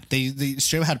episodes on. They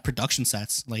straight up had production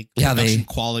sets, like production production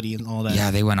quality and all that.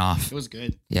 Yeah, they went off. It was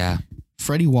good. Yeah.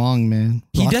 Freddie Wong, man.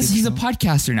 He's a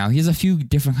podcaster now. He has a few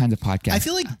different kinds of podcasts. I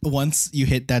feel like once you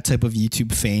hit that type of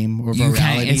YouTube fame or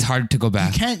virality, it's hard to go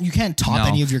back. You can't top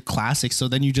any of your classics, so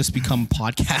then you just become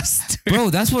podcaster. Bro,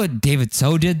 that's what David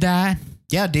So did that.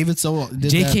 Yeah, David So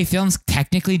did JK that. Films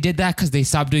technically did that because they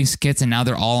stopped doing skits and now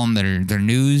they're all on their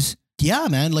news. Yeah,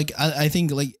 man. Like I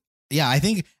think like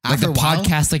after the a while,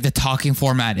 podcast, like the talking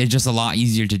format is just a lot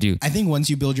easier to do. I think once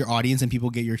you build your audience and people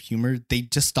get your humor, they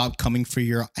just stop coming for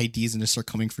your ideas and just start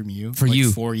coming from you. For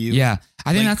you. Yeah.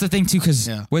 I think Like, that's the thing too, because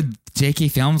with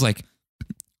JK Films, like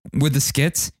with the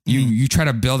skits, you try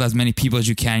to build as many people as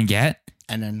you can get.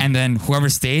 And then whoever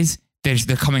stays,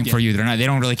 they're coming for you. They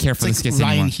don't really care for the skits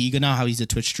Ryan anymore. Higa now, how he's a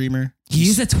Twitch streamer.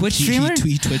 He's a Twitch streamer?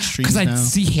 He Twitch streams Because I now.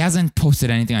 see he hasn't posted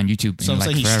anything on YouTube. So in I'm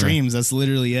saying he forever. streams. That's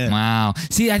literally it. Wow.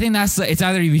 See, I think it's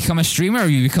either you become a streamer or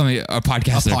you become a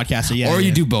podcaster. A podcaster, yeah. Or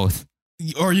you do both.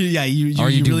 Or you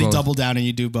really both. double down and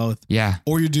you do both. Yeah.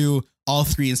 Or you do all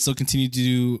three and still continue to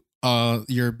do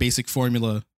your basic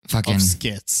formula of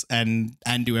skits and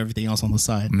do everything else on the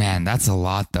side. Man, that's a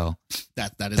lot though.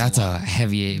 That's a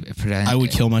heavy. I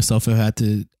would kill myself if I had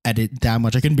to edit that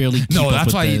much. I can barely. Keep up that's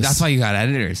with why. this. That's why you got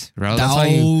editors, bro. That's why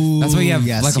you have.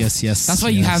 Yes. That's why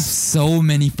you have so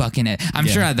many fucking. I'm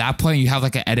sure at that point you have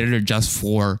like an editor just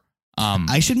for.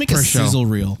 I should make a sizzle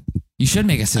reel. You should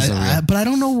make a sizzle reel, but I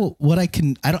don't know what I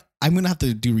can. I'm gonna have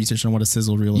to do research on what a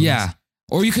sizzle reel is. Yeah,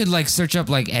 or you could like search up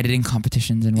like editing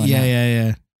competitions and whatnot.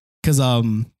 Yeah. Because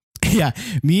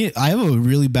I have a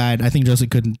really bad. I think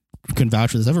Joseph couldn't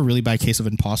vouch for this. I have a really bad case of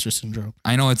imposter syndrome.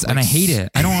 I know and I hate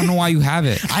it. I don't know why you have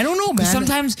it. I don't know, man.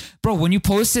 Sometimes, bro, when you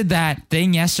posted that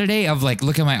thing yesterday of like,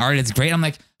 look at my art, it's great. I'm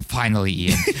like, finally,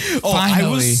 Ian. I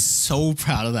was so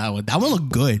proud of that one. That one looked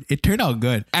good. It turned out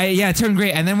good. It turned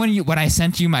great. And then when I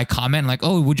sent you my comment, like,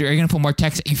 oh, are you gonna put more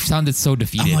text? You sounded so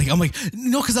defeated. I'm like,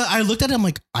 no, because I looked at it. I'm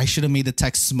like, I should have made the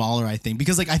text smaller. I think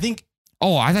because I think.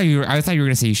 Oh, I thought you were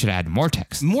gonna say you should add more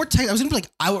text. More text. I was gonna be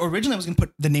like, originally I was gonna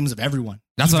put the names of everyone.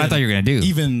 That's what I thought you were gonna do.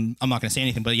 Even I'm not gonna say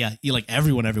anything, but yeah, you like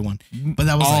everyone. But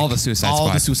that was all the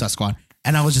Suicide Squad.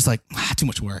 And I was just like, too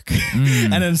much work.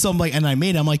 And then so I'm like, and I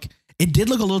made it. I'm like, it did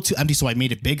look a little too empty, so I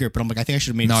made it bigger. But I'm like, I think I should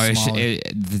have made it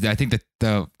smaller. I think that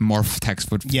the more text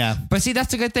would. Yeah. But see,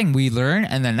 that's a good thing. We learn,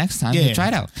 and then next time we try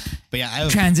it out. But yeah,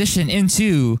 transition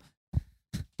into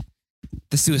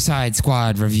the Suicide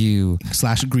Squad review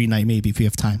 / Green Knight, maybe if we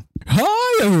have time.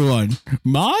 Hi everyone,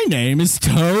 my name is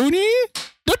Tony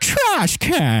the Trash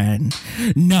Can.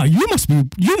 Now you must be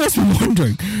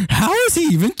wondering, how is he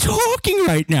even talking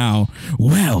right now?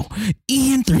 Well,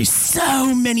 Ian threw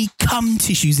so many cum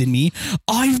tissues in me,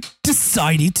 I've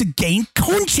decided to gain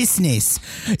consciousness.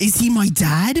 Is he my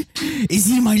dad? Is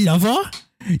he my lover?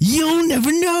 You'll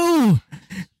never know.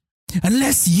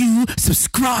 Unless you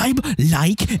subscribe,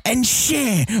 like, and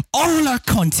share all our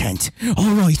content.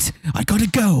 All right, I gotta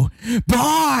go.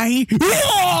 Bye.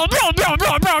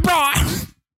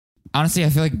 Honestly, I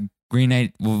feel like Green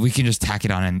Knight. Well, we can just tack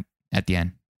it on at the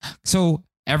end. So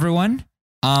everyone,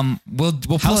 we'll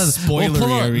pull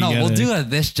we'll do a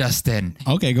This Justin.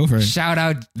 Okay, go for it. Shout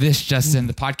out This Justin,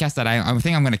 the podcast that I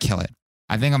think I'm gonna kill it.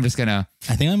 I think I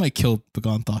might kill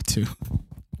Begone Thought too.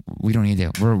 We don't need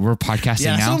it. We're podcasting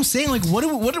now. That's what I'm saying. Like, what do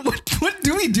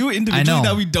we do individually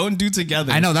that we don't do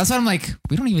together? I know. That's what I'm like.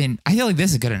 We don't even. I feel like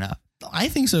this is good enough. I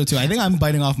think so too. I think I'm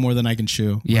biting off more than I can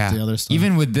chew. With Yeah. the other stuff.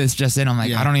 Even with this just in, I'm like,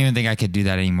 Yeah. I don't even think I could do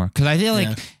that anymore. Because I feel like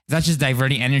Yeah. that's just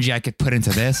diverting energy I could put into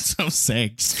this. so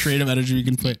sick. Just creative energy you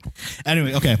can put.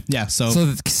 Anyway, okay, yeah. So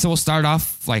So we'll start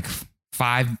off like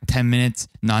 5-10 minutes,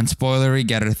 non-spoilery,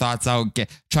 get our thoughts out.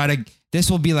 This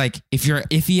will be like, if you're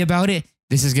iffy about it,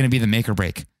 this is going to be the make or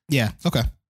break. yeah, okay,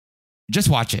 Just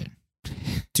watch it.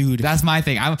 dude. That's my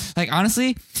thing. I'm like,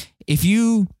 honestly, if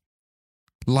you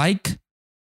like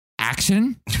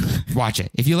action, watch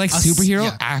it. If you like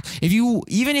superhero, yeah.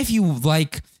 even if you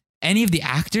like any of the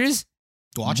actors,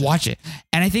 watch it.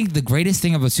 And I think the greatest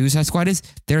thing about Suicide Squad is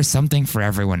there's something for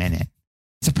everyone in it.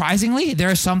 Surprisingly,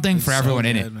 there's something for everyone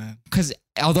in it. Because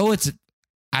although it's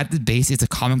at the base, it's a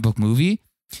comic book movie,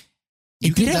 You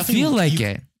it can didn't definitely- feel like you-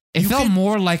 it. It you felt could-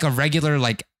 more like a regular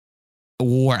like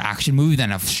war action movie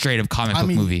than a straight up comic book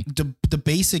movie. The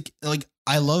basic, like,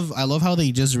 I love how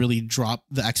they just really drop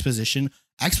the exposition.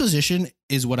 Exposition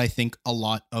is what I think a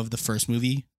lot of the first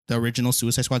movie, the original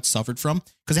Suicide Squad, suffered from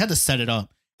because they had to set it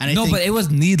up. And I think But it was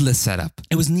needless setup.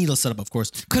 it was needless setup, of course.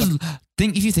 Because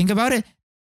if you think about it,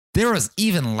 there was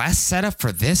even less setup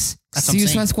for this That's what I'm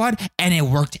Suicide saying. Squad, and it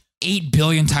worked 8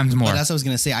 billion times more. But that's what I was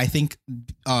gonna say. I think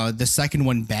the second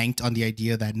one banked on the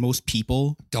idea that most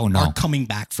people Don't know. are coming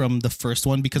back from the first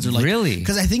one because they're like, Really?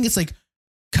 Because I think it's like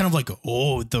kind of like,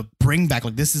 oh, the bring back,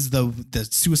 like this is the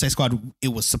Suicide Squad it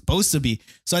was supposed to be.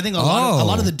 So I think a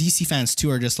lot of the DC fans too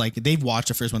are just like they've watched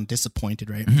the first one disappointed,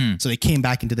 right? Mhm. So they came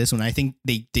back into this one. I think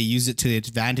they use it to the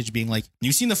advantage, being like,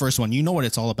 you've seen the first one, you know what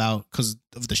it's all about because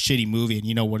of the shitty movie, and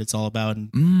you know what it's all about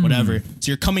and whatever.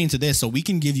 So you're coming into this, so we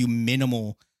can give you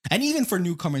minimal. And even for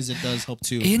newcomers, it does help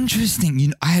too. Interesting. You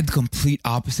know, I had complete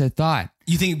opposite thought.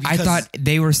 You think? I thought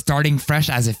they were starting fresh,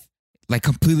 as if like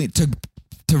completely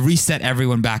to reset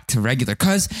everyone back to regular.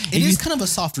 Because it is kind of a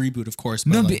soft reboot, of course.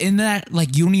 But no, like, but in that,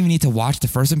 like, you don't even need to watch the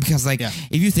first one because, like, Yeah.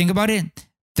 if you think about it,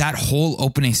 that whole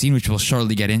opening scene, which we'll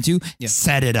shortly get into, Yeah.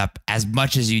 set it up as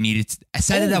much as you needed.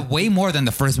 Set it Oh. up way more than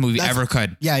the first movie That's- ever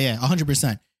could. yeah,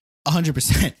 100%,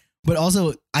 100%. But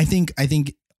also, I think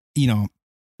you know,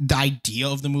 the idea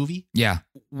of the movie Yeah,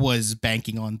 was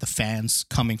banking on the fans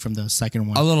coming from the second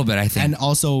one, a little bit, I think. and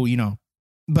also, you know,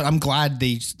 but I'm glad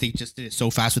they just did it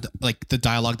so fast with like the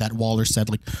dialogue that Waller said,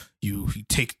 like you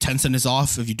take 10 seconds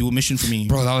off if you do a mission for me,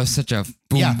 Bro, that was such a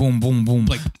boom, Yeah. boom, boom, boom.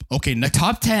 Like, okay, next,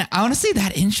 Top 10. Honestly,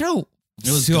 that intro,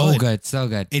 It was so good. good. So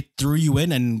good. it threw you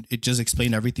in and it just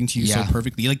explained everything to you Yeah. so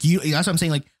perfectly. Like that's what I'm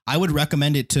saying. Like I would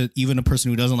recommend it to even a person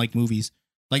who doesn't like movies,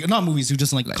 like not movies, who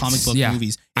doesn't like comic book yeah.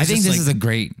 movies. I think this is is a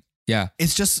great,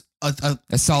 it's just a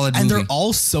solid and movie. they're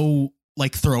all so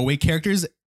like throwaway characters.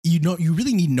 You know, you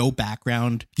really need no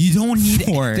background. You don't need,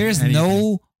 for there's anything.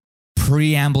 no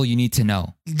preamble you need to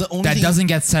know. The only That thing, doesn't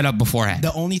get set up beforehand.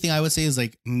 The only thing I would say is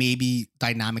like maybe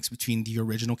dynamics between the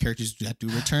original characters that do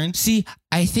return. See,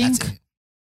 I think That's it.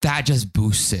 that just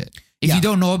boosts it. If Yeah. you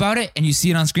don't know about it and you see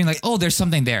it on screen, like, oh, there's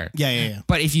something there. Yeah.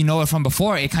 But if you know it from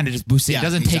before, it kind of just boosts it. Yeah, It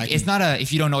doesn't exactly. take, it's not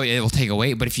if you don't know it, it will take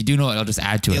away. But if you do know it, it'll just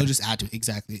add to It'll it. just add to it.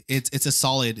 Exactly. It's a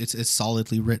solid. It's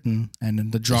solidly written, and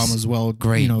then the drama as well.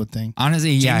 Great. You know, thing.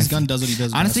 Honestly, yeah. James Gunn does what he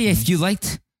does. Honestly, best, if you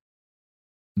liked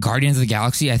Guardians of the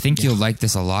Galaxy, I think Yeah. you'll like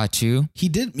this a lot too. he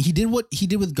did what he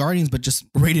did with Guardians, but just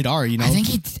rated R. You know, I think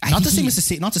he, not the same as the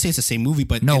same. Not to say it's the same movie,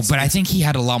 but No, it's- but I it's- think he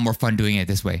had a lot more fun doing it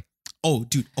this way oh,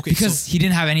 dude. Okay, because so he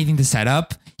didn't have anything to set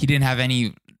up. He didn't have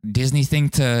any Disney thing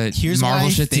to here's why Marvel I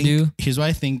shit think, to do. Here's why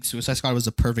I think Suicide Squad was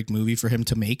a perfect movie for him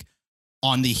to make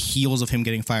on the heels of him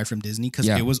getting fired from Disney, because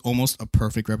Yeah. it was almost a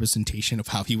perfect representation of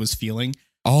how he was feeling.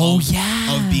 Oh of-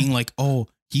 yeah, Of being like, oh,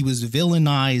 he was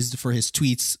villainized for his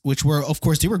tweets, which were, of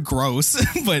course, they were gross,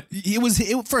 but it was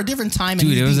for a different time, and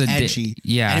Dude, he it was was being a edgy,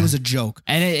 yeah, and it was a joke.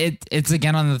 and it's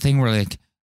again on the thing where like,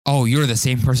 oh, you're the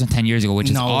same person 10 years ago, which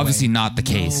is No obviously way. not the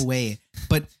case. No way.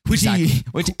 But Which exactly.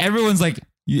 which everyone's like,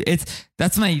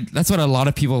 that's what a lot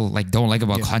of people like don't like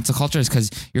about Yeah. cancel culture is because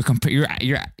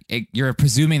you're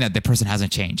presuming that the person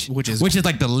hasn't changed, Which is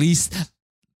like the least.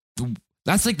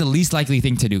 That's like the least likely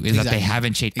thing to do is that they Exactly.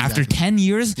 haven't changed. After Exactly. 10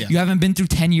 years, Yeah. you haven't been through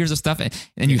 10 years of stuff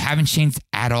and you haven't changed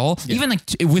at all, Yeah. even like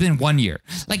within 1 year.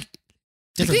 Like,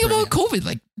 Different think for- about COVID.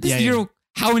 Like, this Yeah, year, yeah.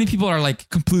 how many people are like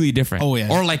completely different? Oh, yeah.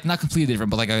 Or like not completely different,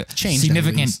 but like a Changed at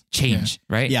significant least. change,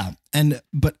 right? Yeah.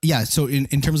 So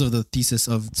in terms of the thesis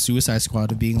of Suicide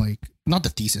Squad of being like, not the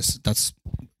thesis, that's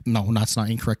not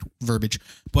incorrect verbiage,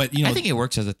 but you know, I think it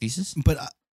works as a thesis. but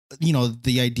you know,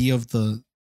 the idea of the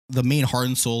main heart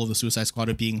and soul of the Suicide Squad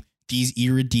of being these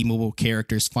irredeemable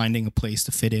characters finding a place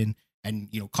to fit in and,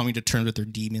 you know, coming to terms with their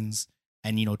demons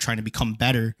and, you know, trying to become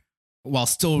better while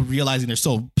still realizing they're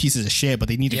still pieces of shit, but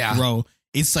they need to Yeah. grow.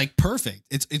 it's like perfect.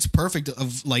 It's perfect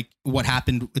of like what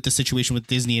happened with the situation with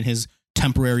Disney and his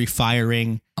temporary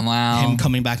firing, Wow. him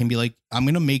coming back and be like, I'm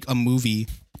gonna make a movie.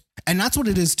 And that's what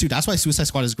it is too. That's why Suicide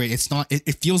Squad is great. It's not.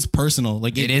 It feels personal.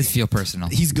 Like It is feel personal.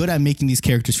 He's good at making these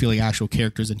characters feel like actual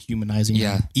characters and humanizing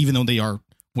them, even though they are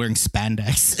wearing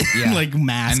spandex, Yeah. like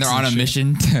masks, And they're on a shit,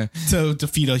 mission to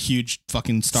defeat a huge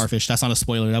fucking starfish. That's not a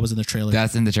spoiler. That was in the trailer.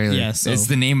 That's in the trailer. Yeah, so- it's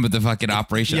the name of the fucking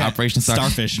operation. Yeah, Operation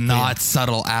Starfish. Not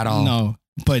subtle at all. No,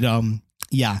 but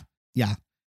yeah.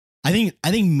 I think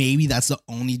maybe that's the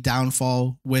only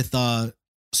downfall with the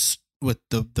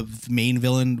main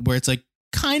villain, where it's like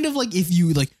kind of like if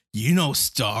you like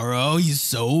Starro, he's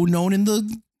so known in the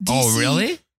DC. Oh,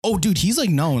 really? Oh, dude, he's like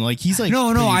known. Like he's like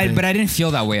No, pretty big. but I didn't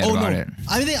feel that way about it.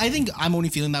 I think I'm only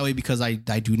feeling that way because I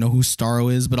do know who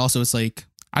Starro is, but also it's like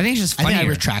I think it's just I funny. think I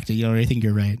retracted. I think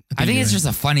you're right. I think you're it's right. just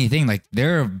a funny thing. Like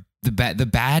the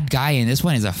bad guy in this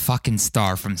one is a fucking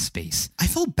star from space. I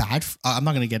feel bad. I'm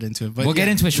not gonna get into it, but We'll get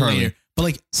into it shortly. later. But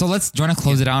like So do you want to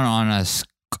close it out on a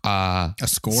a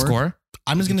score. score?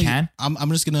 I'm just You gonna. can? I'm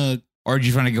just gonna. Or do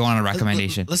you want to go on a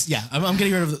recommendation? Let's I'm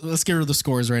getting rid of. Let's get rid of the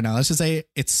scores right now. Let's just say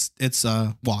it's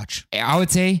watch. I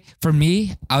would say for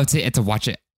me, it's a watch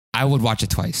it. I would watch it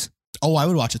twice. Oh, I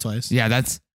would watch it twice. Yeah,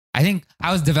 I think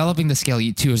I was developing the scale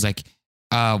too. It was like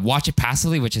watch it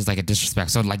passively, which is like a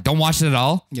disrespect. So like don't watch it at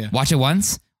all. Yeah. Watch it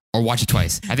once or watch it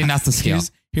twice. I think that's the scale.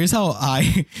 Here's how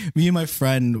me and my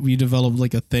friend, we developed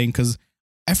like a thing because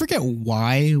I forget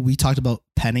why we talked about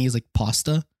pennies like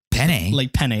pasta. Penne?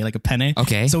 Like penne, like a penne.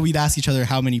 Okay. So we'd ask each other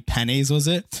how many pennies was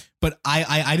it, but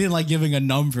I didn't like giving a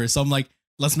number, so I'm like,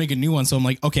 let's make a new one. So I'm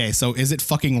like, okay, so is it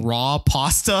fucking raw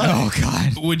pasta? Oh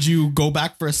God. Would you go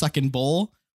back for a second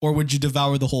bowl, or would you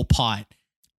devour the whole pot?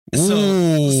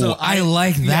 So I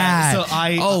like that. Yeah,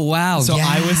 so oh wow. So yeah.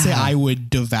 I would say I would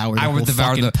devour. The I would whole devour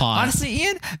fucking the pot. Honestly,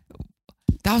 Ian,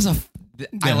 that was I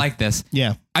Yeah. like this.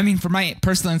 Yeah. I mean, for my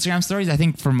personal Instagram stories, I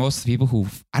think for most people who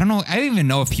I don't don't even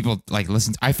know if people like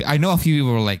listen. I know a few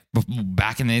people were like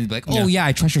back in the day, like, oh yeah,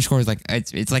 I trust your scores. Like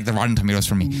it's like the Rotten Tomatoes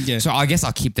for me. Yeah. So I guess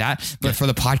I'll keep that. But for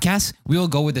the podcast, we will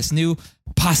go with this new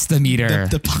pasta meter.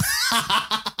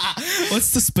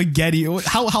 What's the spaghetti?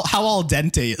 How al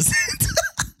dente is it?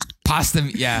 Pasta,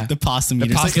 yeah. The pasta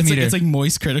meter. pasta meter. It's like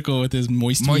Moist Critical with his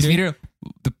moist meter.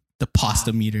 The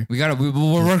pasta meter. We'll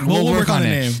work on it.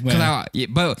 name. Yeah.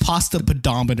 But Pasta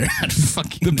pedometer.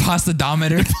 the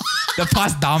pastadometer. The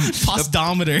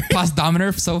Pastometer.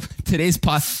 pastometer. So today's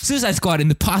Suicide Squad in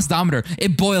the pastometer,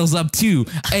 it boils up to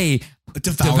a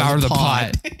devour the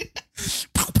pot.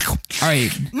 All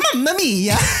right. Mamma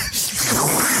mia.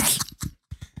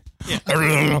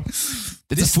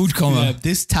 It's a food coma.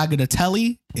 This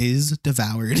tagliatelle is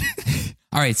devoured.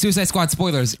 All right. Suicide Squad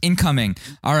spoilers incoming.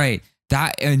 All right.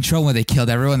 That intro when they killed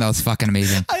everyone, that was fucking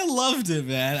amazing. I loved it,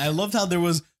 man. I loved how there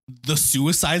was the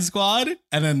Suicide Squad,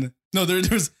 and then there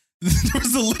was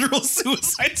the literal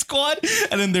Suicide Squad,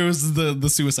 and then there was the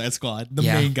Suicide Squad, the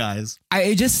main guys.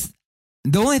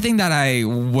 The only thing that I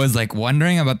was like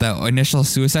wondering about the initial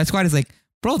Suicide Squad is like,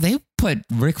 bro, they put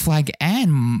Rick Flag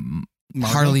and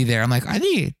Harley there. I'm like, are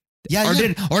they? Yeah.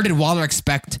 Or did Waller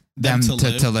expect them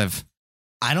to live?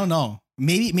 I don't know.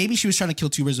 Maybe she was trying to kill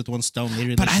two birds with one stone.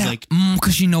 Maybe But she's like,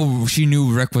 because she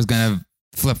knew Rick was gonna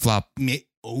flip flop.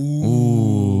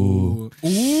 Ooh.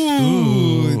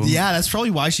 Yeah, that's probably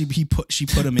why she put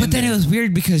him in. But then it was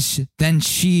weird because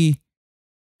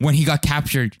when he got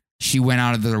captured, she went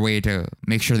out of their way to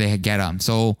make sure they had get him.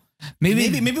 So maybe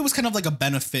it was kind of like a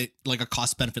benefit, like a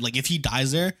cost benefit. Like if he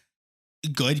dies there,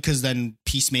 good, because then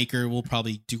Peacemaker will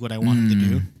probably do what I want him to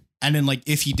do. And then like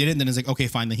if he didn't, then it's like, okay,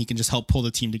 fine, then he can just help pull the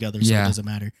team together, so it doesn't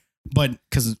matter. But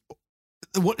because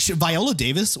Viola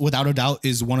Davis, without a doubt,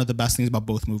 is one of the best things about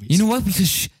both movies. You know what?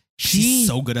 Because she's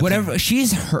so good at whatever. things.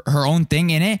 She's her own thing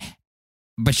in it,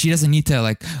 but she doesn't need to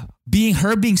like being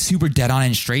super dead on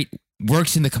and straight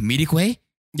works in the comedic way.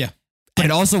 Yeah, but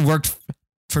it also worked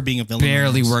for being a villain.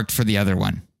 Barely worked for the other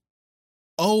one.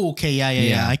 Oh, okay,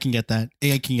 yeah. I can get that.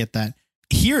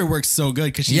 Here it works so good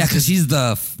because she's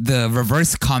the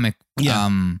reverse comic. Yeah.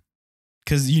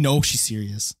 Because she's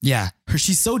serious. Yeah,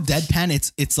 she's so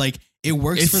deadpan. It's like it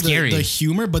works for the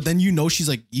humor, but then she's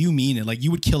like, you mean it. Like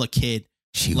you would kill a kid.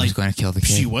 She was going to kill the kid.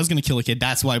 She was going to kill a kid.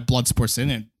 That's why Bloodsport's in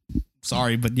it.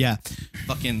 Sorry, but yeah,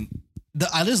 fucking.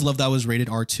 I just love that was rated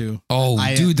R2.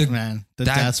 Oh, dude, the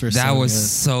deaths were that was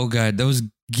so good. Those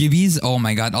Gibbies. Oh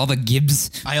my god, all the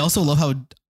Gibbs. I also love how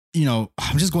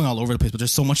I'm just going all over the place, but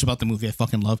there's so much about the movie I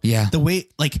fucking love. Yeah, the way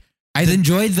I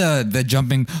enjoyed the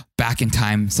jumping back in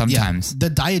time sometimes. Yeah,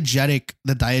 the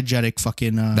diegetic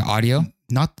fucking the audio.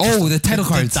 Not the title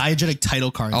cards. The diegetic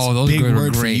title cards. Oh, those big were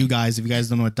word for great. you guys. If you guys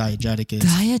don't know what diegetic is,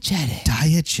 Diegetic.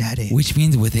 diegetic. Which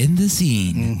means within the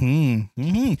scene.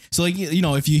 So like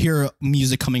if you hear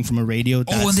music coming from a radio,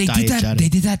 that's And they did that. diegetic. They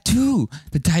did that too.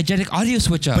 The diegetic audio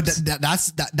switch ups. But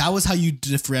that was how you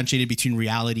differentiated between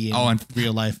reality and and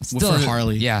real life still- for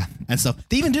Harley. yeah. and stuff.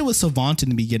 They even did it with Savant in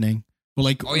the beginning. Well,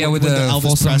 like with the Elvis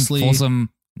Folsom, Presley. Folsom.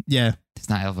 Yeah, It's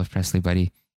not Elvis Presley,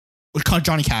 buddy.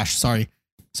 Johnny Cash. Sorry.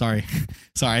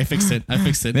 I fixed it.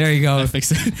 There you go. I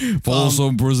fixed it.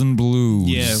 Folsom Prison Blues.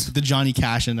 Yeah, the Johnny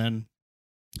Cash and then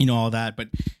all that. But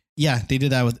yeah, they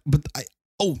did that with. But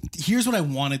here's what I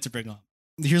wanted to bring up.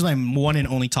 Here's my one and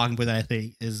only talking point that I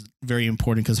think is very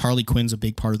important because Harley Quinn's a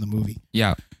big part of the movie.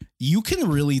 Yeah. You can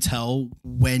really tell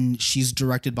when she's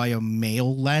directed by a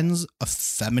male lens, a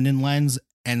feminine lens,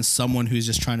 and someone who's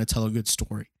just trying to tell a good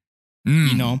story.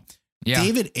 You know, Yeah.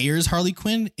 David Ayer's Harley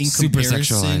Quinn in Super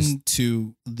comparison sexualized.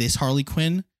 to this Harley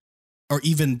Quinn, or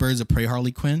even Birds of Prey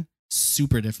Harley Quinn,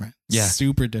 super different. Yeah.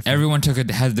 super different. Everyone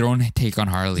had their own take on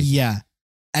Harley. Yeah,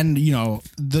 and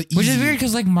Which is weird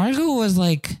because like Margot was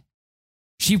like,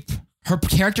 her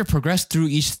character progressed through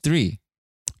each three.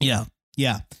 Yeah,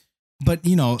 but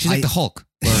She's like the Hulk.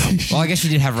 Well, I guess she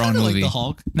did have her own kinda movie. like the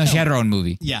Hulk. No, she had her own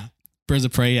movie. Yeah, Birds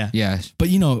of Prey. Yeah, Yeah. but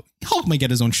Hulk might get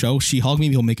his own show. She-Hulk,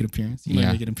 maybe he'll make an appearance. He might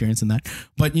Yeah. make an appearance in that.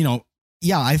 But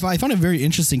I found it very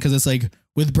interesting because it's like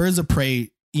with Birds of Prey,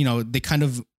 they kind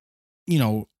of,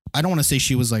 I don't want to say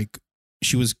she was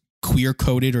queer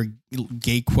coded or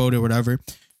gay quoted or whatever,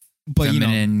 but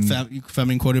Feminine.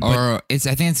 feminine quoted. But, Or I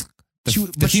think it's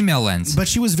the female lens. but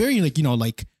she was very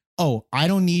oh, I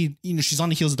don't need, she's on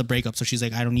the heels of the breakup. So she's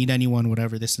like, I don't need anyone,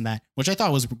 whatever, this and that, which I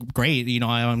thought was great.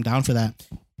 I'm down for that.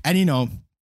 And,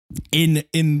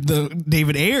 in the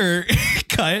David Ayer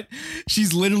cut,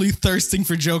 she's literally thirsting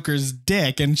for Joker's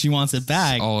dick and she wants it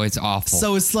back. Oh, it's awful.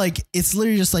 So it's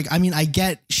literally just like, I mean, I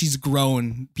get she's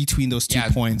grown between those 2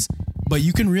 points, but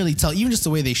you can really tell, even just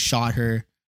the way they shot her,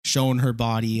 showing her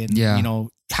body and,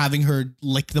 having her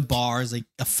lick the bars, like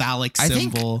a phallic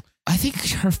symbol. I think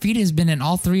her feet has been in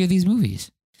all 3 of these movies.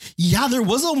 Yeah, there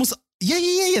was almost,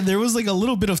 yeah. There was like a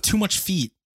little bit of too much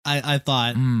feet. I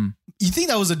thought. You think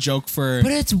that was a joke for?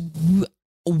 But it's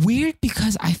weird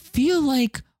because I feel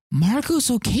like Margot's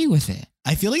okay with it.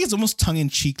 I feel like it's almost tongue in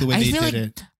cheek the way they did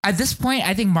it. At this point,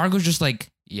 I think Margot's just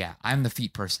like, yeah, I'm the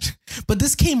feet person. But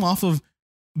this came off of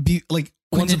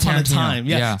Once Upon a Time.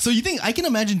 Yeah. So you think I can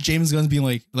imagine James Gunn's being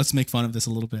like, let's make fun of this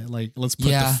a little bit. Like, let's put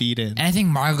the feet in. And I think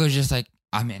Margot's just like,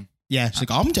 I'm in. Yeah, she's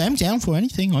like, I'm down for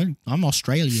anything. I'm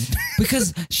Australian.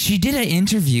 Because she did an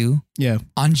interview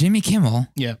on Jimmy Kimmel.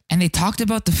 Yeah. And they talked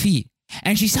about the feet.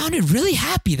 And she sounded really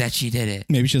happy that she did it.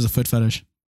 Maybe she has a foot fetish.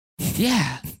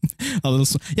 Yeah. A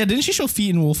little. Yeah, didn't she show feet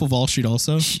in Wolf of Wall Street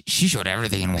also? She showed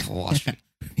everything in Wolf of Wall Street.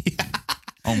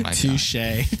 Oh my god. Touche.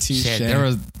 Shit, there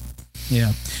was.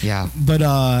 Yeah. Yeah. But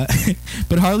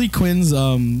Harley Quinn's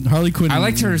Harley Quinn. I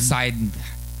liked her side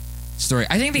story.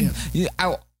 I think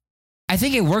I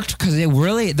think it worked because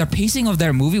the pacing of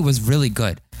their movie was really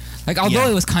good. Like, although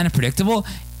it was kind of predictable,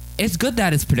 it's good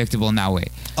that it's predictable in that way.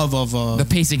 The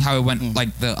pacing, how it went,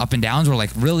 like the up and downs were like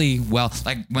really well.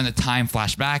 Like when the time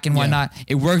flashed back and whatnot,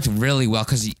 it worked really well.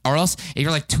 Or else, if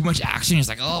you're like too much action, it's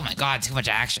like, oh my god, too much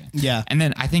action. Yeah. And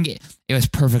then I think it was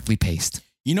perfectly paced.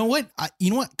 You know what?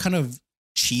 Kind of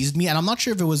cheesed me, and I'm not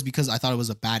sure if it was because I thought it was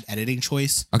a bad editing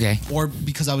choice, Okay. or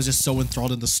because I was just so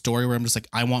enthralled in the story where I'm just like,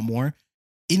 I want more.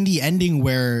 In the ending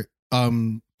where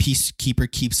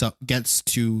Peacekeeper gets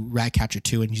to Ratcatcher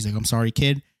 2 and she's like, I'm sorry,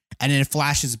 kid. And then it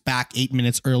flashes back 8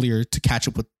 minutes earlier to catch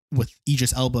up with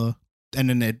Idris Elba. And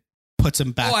then it puts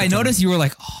him back. Oh, I noticed you were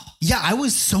like, oh. Yeah, I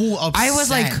was so upset. I was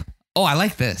like, oh, I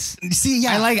like this. See,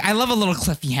 yeah. I love a little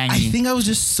cliffy hanging. I think I was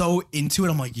just so into it.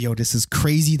 I'm like, yo, this is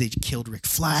crazy. They killed Rick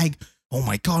Flag. Oh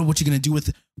my God, what you gonna do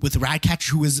with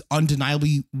Ratcatcher, who is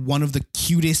undeniably one of the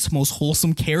cutest, most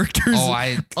wholesome characters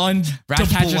on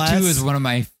Ratcatcher 2 is one of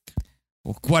my,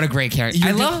 what a great character.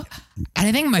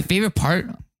 I think my favorite part,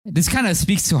 this kind of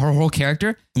speaks to her whole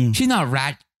character. She's not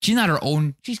her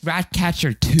own, she's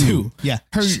Ratcatcher 2. Yeah.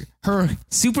 Her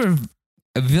super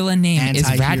villain name is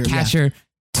Ratcatcher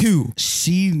 2.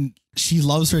 She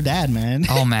loves her dad, man.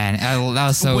 Oh man, that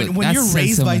was so. When you're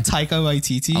raised by Taika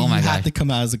Waititi, oh my you God. have to come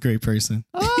out as a great person.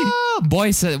 Oh,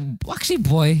 boy's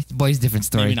different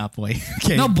story. Maybe not boy.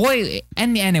 Okay. No, boy,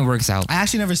 in the end it works out. I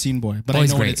actually never seen Boy, but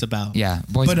Boy's I know great. what it's about. Yeah,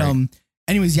 Boy's great.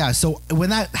 Anyways, yeah. So when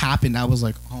that happened, I was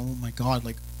like, oh my God,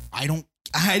 like I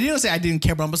didn't say I didn't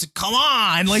care, but I'm just like, come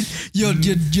on, like you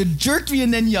jerked me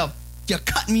and then you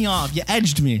cut me off, you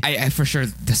edged me. I for sure,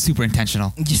 the super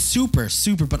intentional.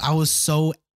 Super, but I was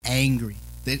so angry.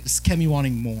 It just kept me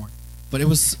wanting more. But it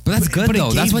was. But that's good it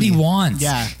though. That's gave what he me- wants.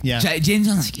 Yeah, yeah. James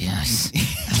Gunn's like, yes,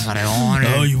 that's what I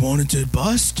wanted. Oh, you wanted to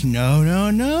bust?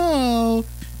 No.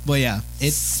 But yeah,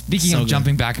 it's Speaking so of good.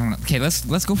 jumping back, okay,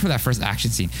 let's go for that first action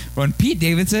scene. When Pete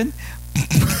Davidson,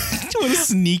 What a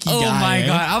sneaky oh guy. my eh?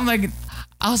 god,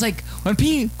 I was like, when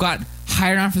Pete got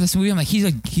hired on for this movie, I'm like, he's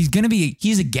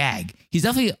a gag. He's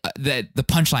definitely the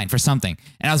punchline for something.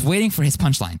 And I was waiting for his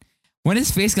punchline. When his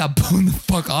face got blown the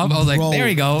fuck off, I was like, Bro, there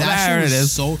we go, that there it shit was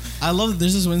is. So I love.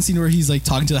 There's this one scene where he's like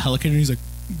talking to the helicopter and he's like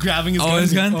grabbing his gun. Oh,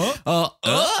 his He's gun. like,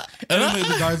 and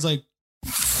then the guard's like,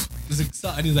 he's like,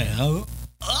 stop. And he's like, oh.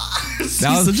 He's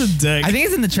That was- such a dick. I think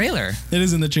it's in the trailer. It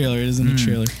is in the trailer. It is in the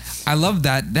trailer. I love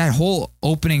that whole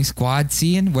opening squad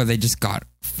scene where they just got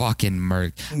fucking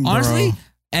murked. Honestly,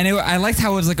 and I liked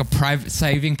how it was like a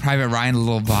Saving Private Ryan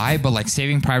little vibe, but like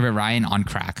Saving Private Ryan on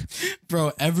crack.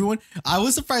 Bro, everyone. I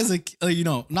was surprised, like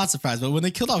not surprised, but when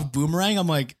they killed off Boomerang, I'm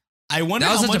like, I wonder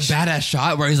That was how such much. a badass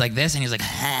shot where he's like this and he's like,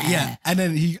 Yeah, and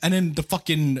then the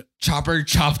fucking Chopper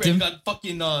chopped him. got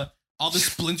fucking all the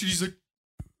splinters. He's like,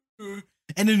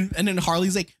 and then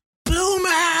Harley's like, Boomer,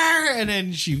 and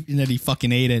then he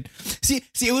fucking ate it. See,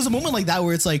 it was a moment like that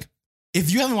where it's like,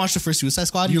 if you haven't watched the first Suicide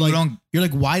Squad, you're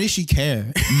like, why does she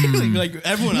care? like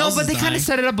everyone No, else. but they kind of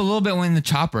set it up a little bit when the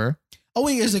chopper. Oh,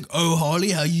 wait, it's like, oh,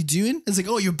 Harley, how you doing? It's like,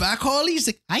 oh, you're back, Harley? He's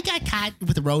like, I got caught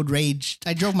with road rage.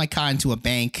 I drove my car into a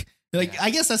bank. Like, I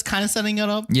guess that's kind of setting it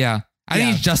up. Yeah, I think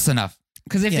Yeah. it's just enough.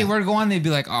 Because if they Yeah. were to go on, they'd be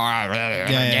like, oh, I'm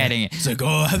getting it. It's like, oh,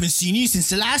 I haven't seen you since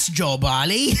the last job,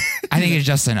 Harley. I think it's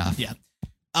just enough. Yeah.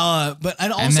 But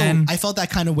also, then- I felt that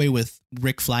kind of way with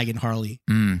Rick Flag and Harley.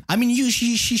 Mm, I mean,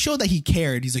 she showed that he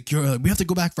cared. He's like, we have to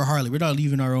go back for Harley. We're not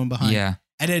leaving our own behind. yeah.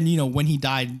 And then, when he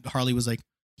died, Harley was like,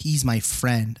 he's my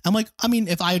friend. I'm like, I mean,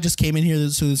 if I just came in here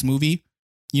to this movie,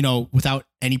 without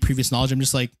any previous knowledge, I'm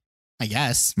just like, I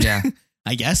guess. Yeah.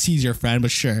 I guess he's your friend,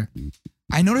 but sure.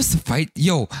 I noticed the fight.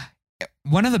 Yo,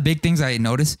 one of the big things I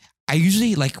noticed, I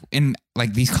usually like in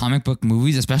like these comic book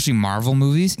movies, especially Marvel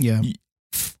movies. Yeah.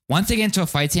 Once they get into a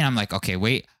fight scene, I'm like, okay,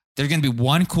 wait, there's gonna be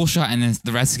one cool shot, and then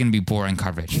the rest is gonna be boring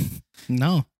coverage.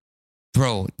 No.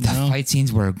 Bro, the No. fight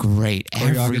scenes were great.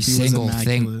 Choreography Every was single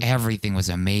thing, immaculate. everything was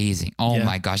amazing. Oh Yeah.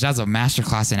 my gosh, that was a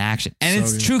masterclass in action. And So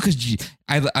it's good. true because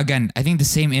I think the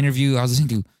same interview I was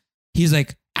listening to, he's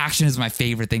like, action is my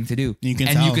favorite thing to do. You can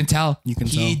and tell. you can tell. You can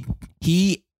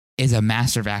he is a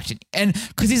master of action. And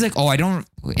because he's like,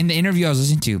 in the interview I was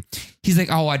listening to, he's like,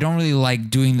 I don't really like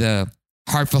doing the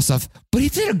heartfelt stuff. But he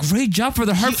did a great job for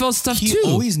the heartfelt stuff he too.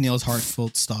 always nails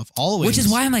heartfelt stuff. Always. Which is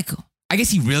why I'm like, I guess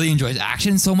he really enjoys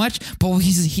action so much, but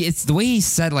it's the way he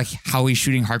said like how he's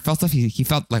shooting heartfelt stuff. He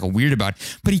felt like a weird about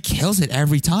it, but he kills it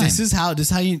every time. This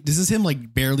is him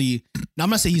like barely. Now, I'm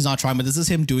not saying he's not trying, but this is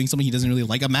him doing something he doesn't really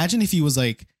like. Imagine if he was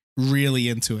like really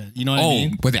into it. You know what I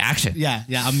mean? with action. Yeah.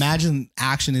 Imagine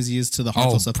action as he is to the Oh,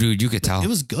 heartfelt stuff. dude, you could tell. It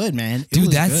was good, man. It Dude,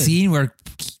 was that good. scene where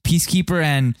Peacekeeper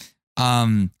and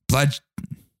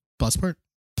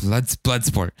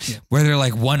Bloodsport, Yeah. where they're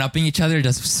like one-upping each other,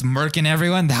 just smirking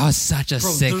everyone. That was such a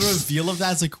Bro, sick. the reveal of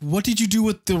that is like, what did you do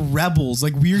with the rebels?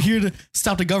 Like, we're here to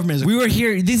stop the government. It's like, We were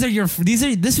here. This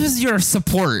was your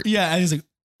support. yeah, and he's like,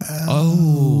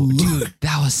 Oh, dude,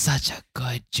 that was such a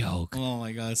good joke. oh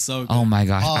my god, so good. Oh my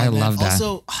gosh, I man. love that.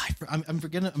 Also, I'm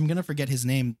gonna forget his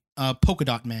name. Polka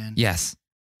Dot Man. Yes.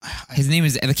 His name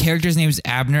is, the character's name is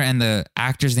Abner and the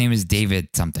actor's name is David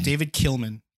something. David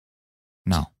Killman.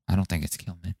 No, I don't think it's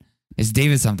Killman. It's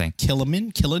David something.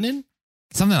 Killinen.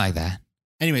 Something like that.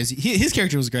 Anyways, his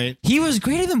character was great. He was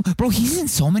greater than, bro, he's in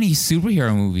so many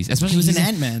superhero movies, especially He was he's in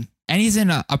Ant-Man. and he's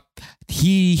in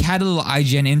he had a little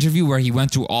IGN interview where he went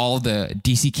through all the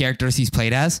DC characters he's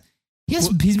played as. He's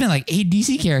been like 8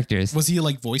 DC characters. Was he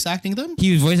like voice acting them?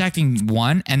 He was voice acting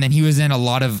one, and then he was in a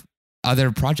lot of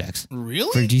other projects for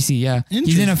Really? DC. Yeah,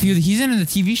 he's in a few. He's in the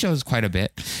TV shows quite a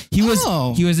bit. He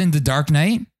was in The Dark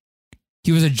Knight.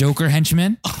 He was a Joker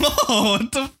henchman. Oh,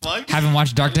 what the fuck? Haven't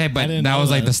watched Dark Knight, but didn't that know was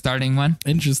like that. the starting one.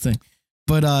 Interesting.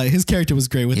 But his character was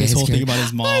great with Yeah, this his whole thing character- about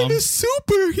his mom. I'm a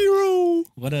superhero.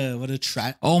 What a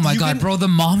trap. Oh my god, bro, the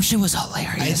mom shit was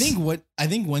hilarious. I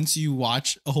think once you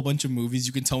watch a whole bunch of movies,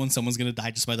 you can tell when someone's gonna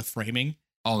die just by the framing.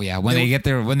 Oh yeah, when they get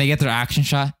their action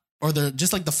shot. Or they're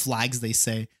just like the flags they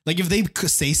say. Like if they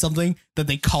say something that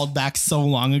they called back so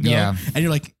long ago, Yeah. and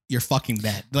you're like, you're fucking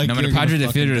dead. Like, No me you're Padre gonna de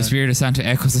fucking Filho, die. Espírito Santo,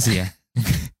 Ecos Asia.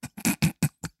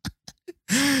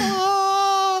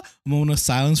 Ah, moment of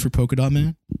silence for Polka Dot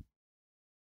Man.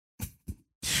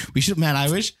 We should, man. I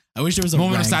wish there was a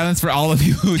Moment of rank. silence for all of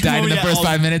you who died in the yeah, first all-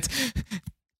 5 minutes.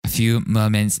 A few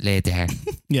moments later.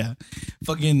 Yeah,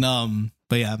 fucking.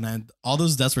 But yeah, man. All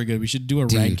those deaths were good. We should do a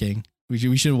Dude. ranking. We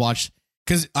should watch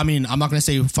Because I mean, I'm not gonna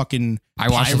say fucking I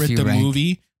watched a pirate few, the right?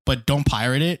 movie, but don't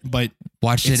pirate it. But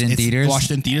Watched it in theaters.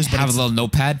 Watched it in theaters, but Have a it's, little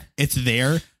notepad. it's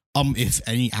there. If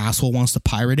any asshole wants to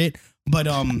pirate it, but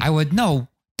I would no.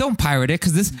 Don't pirate it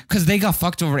because they got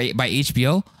fucked over by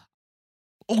HBO.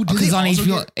 oh, Because it's on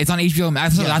HBO. It's on HBO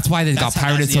Max. So Yeah. that's why they got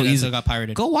pirated so easy. easy. It got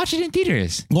pirated. Go watch it in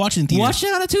theaters. Watch it in theaters. Watch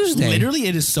it on a Tuesday. Literally,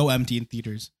 it is so empty in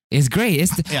theaters. It's great.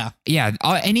 It's Yeah. yeah.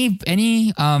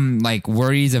 Any like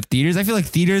worries of theaters? I feel like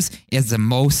theaters is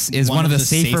one of the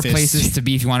safer safest. places to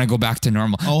be if you want to go back to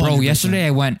normal. Oh, Bro, 100%. yesterday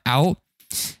I went out.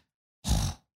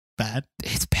 Bad.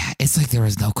 It's bad. It's like there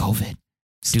was no COVID.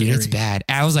 Dude, it's Scary. bad.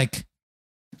 I was like,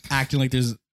 Acting like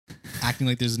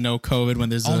there's no COVID when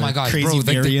there's oh my gosh, crazy bro, like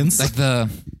variants. the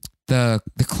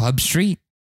club street.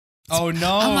 oh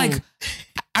no! I'm like,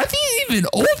 are these even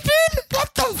open?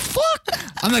 What the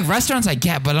fuck? I'm like, restaurants I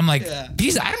get, but I'm like,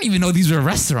 these I don't even know these were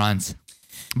restaurants.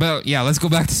 But yeah, let's go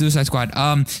back to Suicide Squad.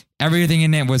 Everything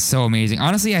in it was so amazing.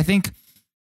 Honestly, I think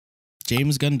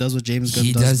James Gunn does what James Gunn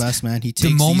He does does- best, man. He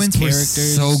takes the moments were these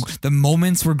characters. the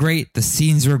moments were great, the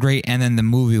scenes were great, and then the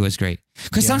movie was great.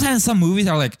 Because Yeah. sometimes some movies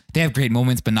are like they have great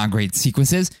moments but not great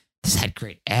sequences. This had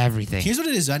great everything. Here's what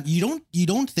it is, man. You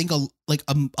don't think a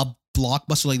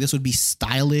blockbuster like this would be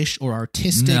stylish or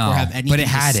artistic No, or have anything but it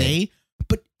had to it. say.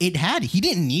 But it had. He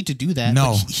didn't need to do that.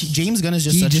 No. Like, James Gunn is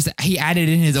just he added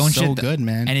in his own so shit good,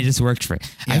 man. and it just worked for it.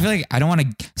 I Yeah. feel like I don't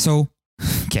want to. So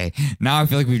okay, now I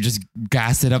feel like we've just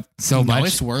gassed it up so no, much.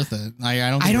 it's worth it. I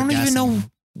don't. I think don't we're even gassing know.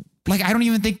 it. Like I don't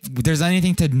even think there's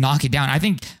anything to knock it down. I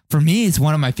think for me, it's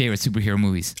one of my favorite superhero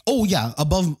movies. Oh yeah,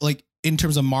 above like in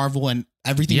terms of Marvel and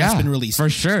everything that's been released. for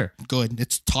sure. Good.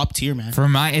 It's top tier, man. For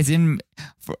my, it's in.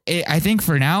 I think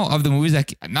for now of the movies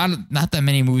that not that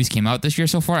many movies came out this year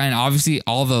so far, and obviously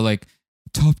all the like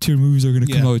top tier movies are gonna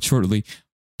come Yeah. out shortly.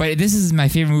 But this is my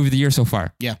favorite movie of the year so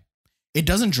far. It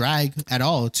doesn't drag at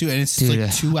all, too, and it's Dude,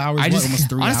 like 2 hours. I just almost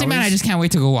 3 honestly, hours. man, I just can't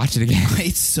wait to go watch it again.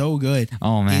 It's so good.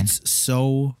 Oh man! It's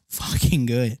so fucking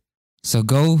good. So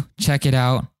go check it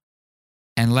out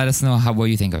and let us know what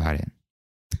you think about it.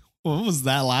 What was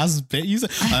that last bit you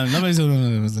said? I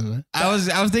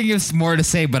was thinking of more to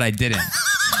say, but I didn't.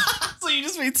 So you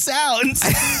just made sounds.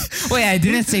 Wait, I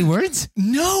didn't say words?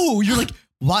 No, you're like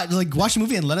watch the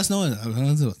movie and let us know.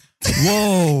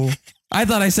 Whoa. I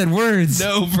thought I said words.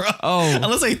 No, bro. Oh.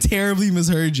 Unless I terribly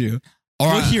misheard you. All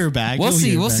We'll right. hear back. We'll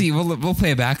see. hear We'll back. see. We'll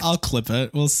play it back. I'll clip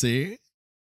it. We'll see.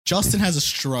 Justin has a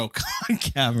stroke on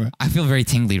camera. I feel very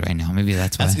tingly right now. Maybe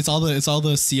that's why. It's all the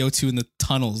CO2 in the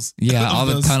tunnels. Yeah, of all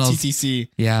the those tunnels. TTC.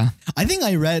 Yeah. I think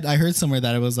I heard somewhere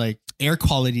that it was like air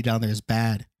quality down there is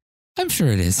bad. I'm sure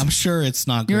it is. I'm sure it's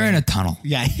not. You're great. in a tunnel.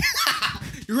 Yeah.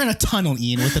 You're in a tunnel,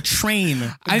 Ian, with a train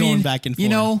I going mean, back and forth. you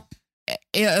know,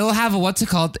 it'll have a what's it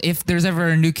called? If there's ever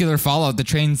a nuclear fallout, the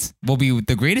trains will be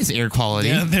the greatest air quality.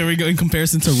 Yeah, there we go. In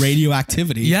comparison to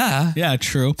radioactivity. Yeah. Yeah,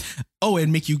 true. Oh,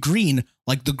 and make you green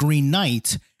like the Green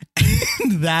Knight.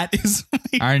 And that is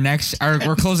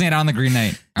We're closing it on the Green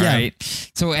Knight. All right. Yeah.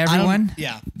 So everyone,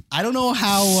 I don't know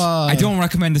how. I don't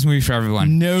recommend this movie for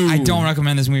everyone. No. I don't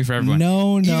recommend this movie for everyone.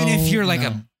 No. Even if you're like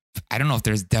no. I don't know if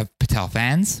there's Dev Patel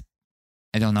fans.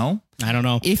 I don't know. I don't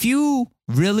know. If you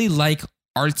really like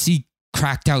artsy,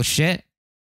 cracked out shit,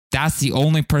 that's the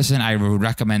only person I would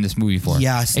recommend this movie for.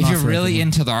 Yeah, it's if not you're for really everyone.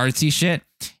 into the artsy shit,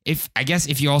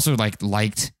 if you also liked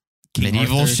King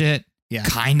medieval Arthur. shit, Yeah.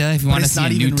 kinda. If you But want to it's see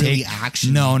not a new even really take,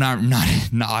 action. no, not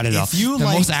at all. If you the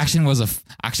liked- most action was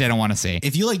actually I don't want to say.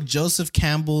 If you like Joseph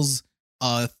Campbell's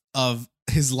of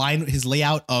his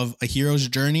layout of A Hero's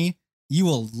Journey, you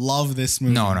will love this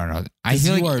movie. No. I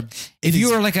feel like if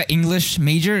you are like an English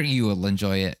major, you will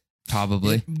enjoy it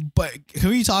probably. But can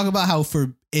we talk about how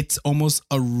it's almost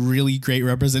a really great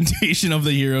representation of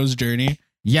the hero's journey?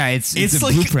 Yeah, it's a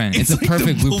like- blueprint. It's a like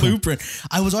perfect the blueprint.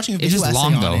 I was watching a It's video just essay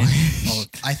long, on though. it. Oh,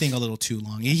 I think a little too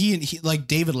long. He like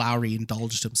David Lowery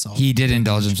indulged himself. He did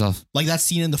indulge himself. Like that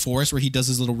scene in the forest where he does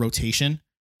his little rotation.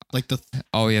 Like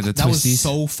Oh yeah, the that was twisties.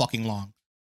 so fucking long.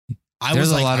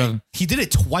 There's a lot of- he did it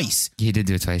twice. He did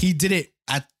do it twice. He did it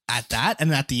at that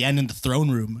and at the end in the throne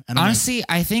room. And I'm like, Honestly,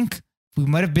 I think we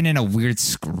might have been in a weird.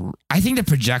 I think the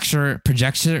projector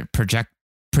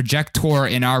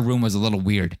in our room was a little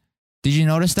weird. Did you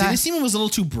notice did that? it seem it was a little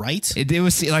too bright? It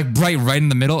was like bright right in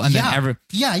the middle, and yeah, then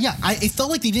yeah. It felt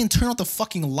like they didn't turn out the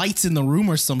fucking lights in the room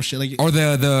or some shit. Like or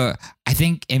the I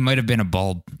think it might have been a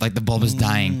bulb. Like the bulb was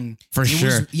dying for It sure.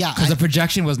 was- yeah, because the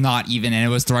projection was not even, and it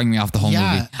was throwing me off the whole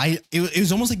movie. It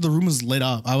was almost like the room was lit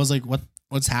up. I was like,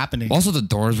 what's happening? Also, the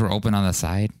doors were open on the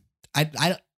side.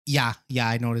 I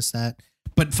noticed that.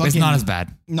 But fucking It's not as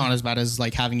bad. Not as bad as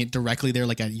like having it directly there,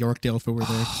 like at Yorkdale if it were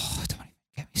there. Oh, don't even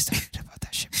get me started about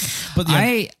that shit. But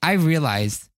yeah, I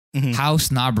realized Mhm. how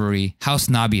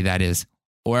snobby that is.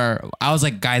 Where I was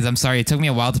like, guys, I'm sorry. It took me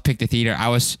a while to pick the theater. I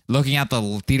was looking at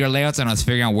the theater layouts and I was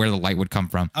figuring out where the light would come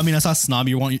from. I mean, that's not snob.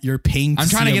 You're paying. I'm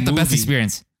trying to see a get the best movie.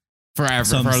 experience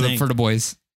That's what I'm saying. for the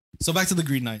boys. So back to the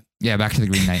Green Knight. Yeah, back to the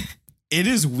Green Knight. It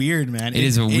is weird, man. It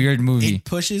is a weird movie. It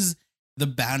pushes the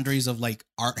boundaries of like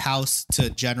art house to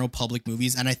general public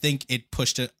movies, and I think it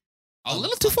pushed it A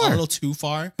little too far. A little too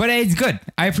far. But it's good.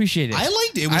 I appreciate it. I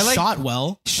liked it. It was shot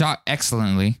well. Shot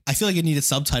excellently. I feel like it needed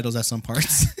subtitles at some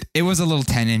parts. It was a little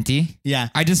tenanty. Yeah.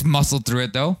 I just muscled through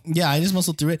it though. Yeah, I just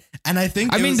muscled through it. And I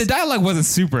think the dialogue wasn't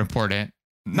super important.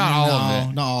 Not all of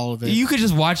it. Not all of it. You could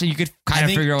just watch it. You could kind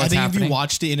of figure out what's I think happening. if you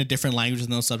watched it in a different language with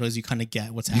no subtitles, you kind of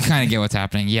get what's You happening. kind of get what's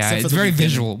happening. Yeah, Except for it's the very beginning.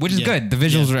 visual, which is Yeah. good. The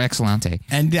visuals Yeah. are excellent.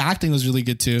 And the acting was really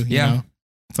good too. You Yeah. know?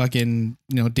 Fucking,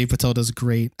 Dave Patel does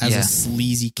great as Yeah. a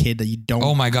sleazy kid that you don't.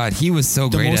 Oh my god, he was so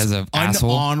the great most as an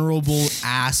asshole. unhonorable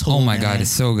asshole. Oh my man. god,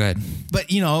 it's so good. But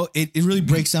it really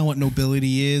breaks down what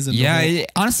nobility is. And the Yeah, whole-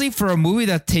 honestly, for a movie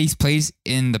that takes place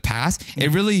in the past,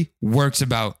 it really works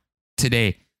about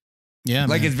today. yeah,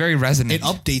 Like man. it's very resonant. It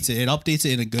updates it. It updates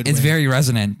it in a good way. It's very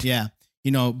resonant. Yeah.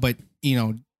 But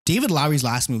David Lowery's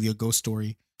last movie, A Ghost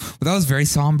Story. But that was very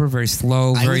somber, very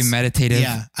slow, I very would- meditative.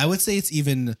 Yeah. I would say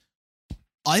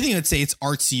I think I'd say it's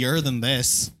artsier than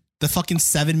this. The fucking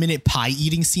 7-minute pie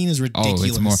eating scene is Oh,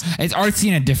 ridiculous. it's artsy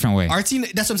in a different way. Artsy,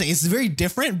 that's what I'm saying. It's very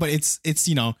different, but it's the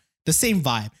same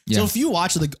vibe. Yeah. So if you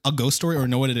watch A Ghost Story or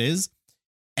know what it is,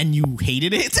 and you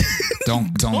hated it,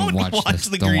 Don't Don't watch watch this.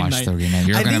 The Don't Green watch Knight. The Green Knight.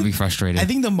 You're I gonna think- be frustrated. I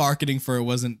think the marketing for it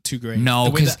wasn't too great. no, The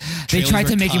way because that they trailers tried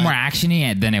to were make it cut. more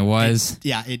actiony than it was.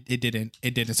 Yeah, it didn't.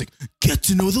 It didn't. It's like, get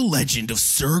to know the legend of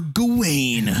Sir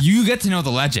Gawain. You get to know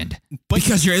the legend But-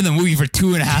 because you're in the movie for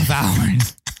 2.5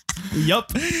 hours.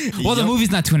 Yup. Well, the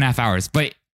movie's not 2.5 hours,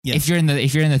 but Yes. if you're in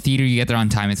the theater, you get there on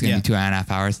time. It's gonna Yeah. be 2.5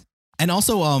 hours. And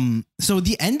also, so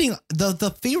the ending,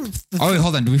 the favorite. Oh, wait,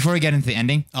 hold on. Before we get into the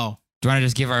ending, Oh, do you want to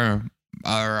just give our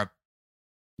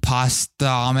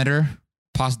postometer?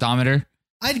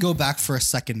 I'd go back for a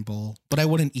second bowl, but I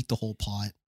wouldn't eat the whole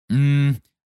pot.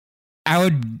 I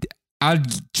would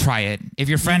try it. If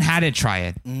your friend had it, try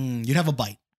it. You'd have a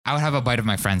bite. I would have a bite of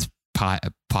my friend's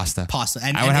pasta. Pasta.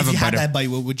 And, I would and have if a you had bite of- that bite,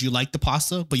 would you like the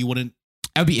pasta? But you wouldn't.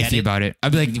 I'd be Get iffy it? about it.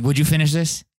 I'd be like, would you finish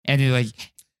this? And you're like,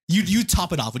 You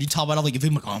top it off. Would you top it off? Like if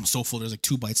I'm like, oh, I'm so full. There's like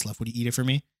 2 bites left. Would you eat it for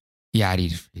me? yeah, I'd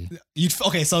eat it for you.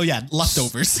 Okay, so yeah,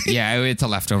 leftovers. Yeah, it's a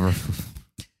leftover.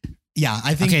 Yeah,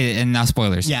 I think. Okay, and now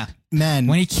spoilers. Yeah, man.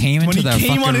 When he came into the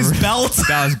came on fucking his room- belt.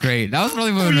 that was great. That was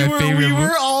probably one of my favorite we movies.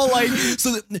 were all like,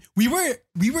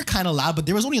 we were kind of loud, but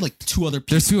there was only like 2 other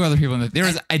people. There's 2 other people in the. There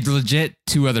was a legit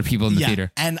 2 other people in the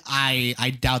theater. And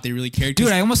I doubt they really cared. 'cause-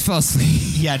 Dude, I almost fell asleep.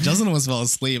 yeah, Justin almost fell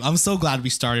asleep. I'm so glad we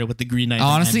started with the Green Knight. and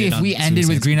Honestly, if on we ended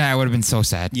Suicide with Green Knight, I would have been so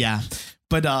sad. Yeah.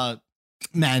 But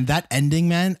man, that ending,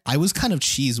 man, I was kind of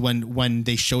cheesed when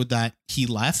they showed that he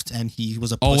left and he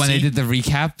was a pussy. Oh, when they did the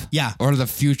recap, Yeah. or the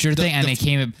future thing, and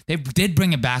the- they did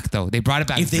bring it back though. They brought it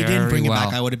back. If they very didn't bring well. it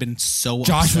back, I would have been so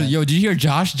Josh upset. was, did you hear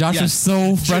Josh? Josh Yeah. was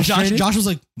so frustrated. Josh was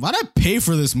like, why'd I pay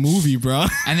for this movie, bro?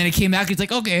 And then it came back. It's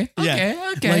like, okay.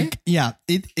 Like, yeah,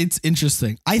 it's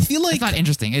interesting. I feel like It's not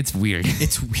interesting. It's weird.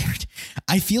 it's weird.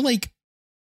 I feel like,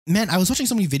 man, I was watching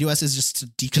so many video essays just to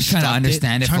deconstruct Just trying to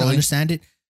understand it trying to fully. understand it.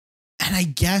 And I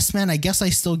guess, man, I get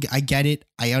it.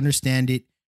 I understand it,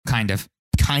 Kind of.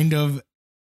 kind of.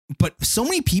 But so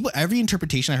many people, every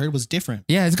interpretation I heard was different.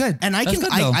 Yeah, it's good. And I That's can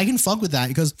good, though. I can fuck with that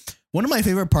because one of my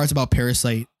favorite parts about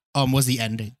Parasite was the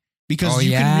ending. Because Oh,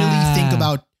 you can yeah. really think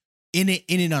about in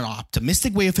an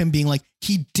optimistic way of him being like,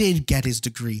 he did get his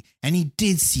degree and he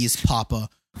did see his papa.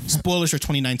 Spoilers for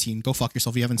 2019. Go fuck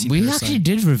yourself if you haven't seen We Parasite. actually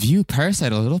did review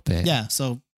Parasite a little bit. Yeah,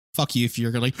 so fuck you if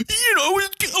you're like,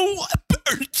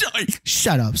 Parasite.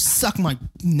 Shut up. Suck my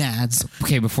nads.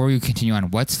 Okay, before we continue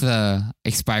on, what's the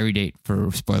expiry date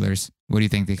for spoilers? What do you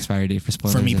think the expiry date for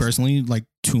spoilers For me is? personally, like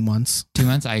 2 months. 2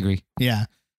 months? I agree. Yeah.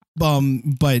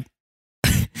 But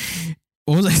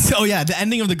what was I saying? Oh yeah, the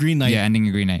ending of the Green Knight. Yeah, ending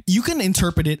a Green Knight. You can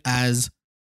interpret it as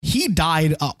he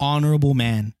died an honorable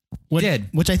man.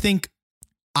 Which I think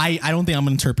I don't think I'm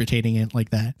interpreting it like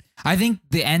that. I think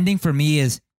the ending for me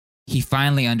is he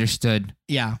finally understood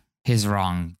Yeah. his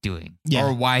wrongdoing. Yeah.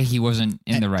 Or why he wasn't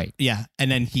in the right. Yeah. And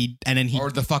then he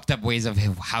Or the fucked up ways of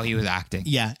how he was acting.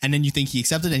 yeah. And then you think he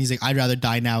accepted it and he's like, I'd rather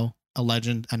die now a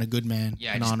legend and a good man,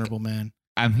 Yeah, an just- honorable man,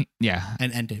 Yeah.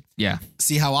 and end it. Yeah.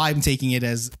 See how I'm taking it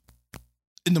as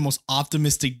in the most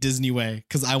optimistic Disney way,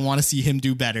 because I want to see him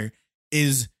do better,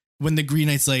 is when the Green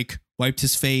Knight's like wiped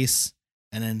his face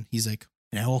and then he's like,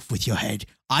 now off with your head.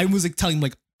 I was like telling him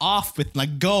like, off with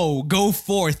like go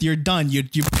forth. You're done. You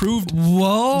proved.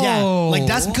 Whoa. Yeah, like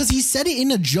that's because he said it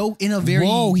in a joke, in a very.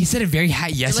 Whoa, he said it very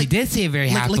happy. Yes, he did say it very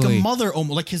happily. Like a mother,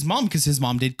 like his mom, because his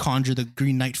mom did conjure the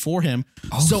Green Knight for him.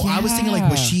 Oh, so I was thinking, like,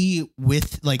 was yeah. she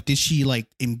with, like, did she like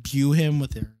imbue him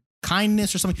with her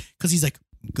kindness or something? Because he's like,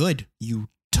 good, you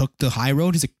took the high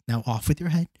road. He's like, now off with your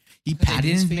head. He They patted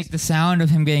his didn't face, make the sound of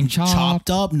him getting chopped.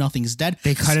 up. Nothing's dead.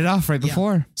 They cut it off right Yeah.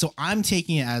 before. So I'm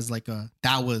taking it as like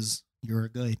you're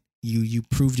good. You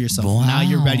proved yourself. Now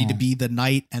you're ready to Wow. be the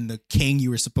knight and the king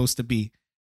you were supposed to be.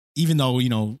 Even though,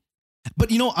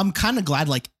 but I'm kind of glad,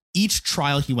 like, each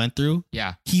trial he went through,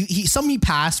 Yeah. some he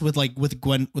passed with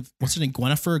Gwen, with what's her name?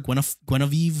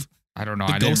 Guinevere. I don't know.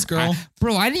 The ghost girl?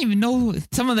 I didn't even know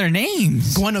some of their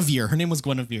names. Guinevere. Her name was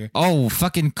Guinevere. Oh,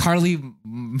 fucking Carly.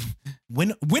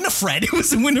 Winifred. It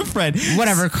was Winifred.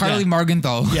 Whatever. Carly Yeah.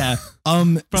 Morgenthau. Yeah.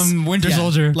 From Winter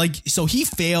Soldier. Like, so he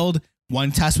failed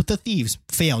one test with the thieves.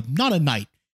 Failed. Not a knight.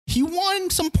 He won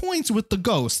some points with the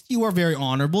ghost. You are very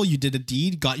honorable. You did a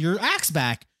deed, got your axe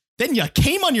back. Then you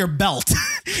came on your belt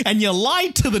and you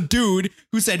lied to the dude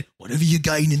who said, whatever you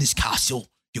gain in this castle,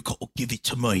 you got to give it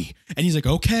to me. And he's like,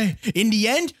 okay. In the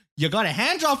end, you got a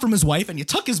hand job from his wife and you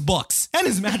took his books and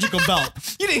his magical belt.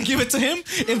 You didn't give it to him.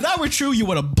 If that were true, you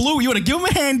would have given him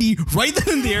a handy right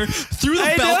then and there, threw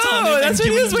the belt on him. That's and what he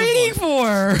given was him the waiting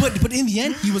book. for. But in the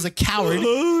end, he was a coward,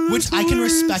 which I can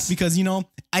respect because,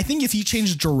 I think if he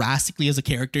changed drastically as a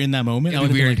character in that moment, I It'd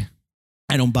would be be weird. like,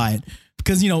 I don't buy it.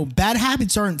 Because, bad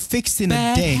habits aren't fixed in a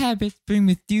Bad day. habits bring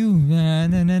with you. Na,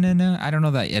 na, na, na, na. I don't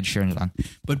know that Ed Sheeran song.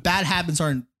 But bad habits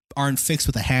aren't fixed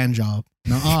with a hand job.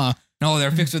 Nuh-uh. No, they're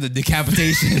fixed with a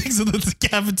decapitation. Fixed with a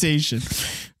decapitation.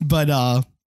 But,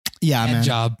 yeah, Head man.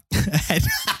 job.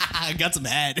 I got some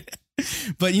head.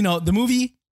 But, the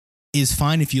movie is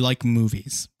fine if you like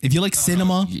movies. If you like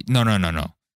cinema, No.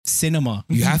 cinema.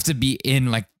 You have to be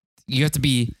you have to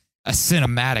be a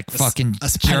cinematic fucking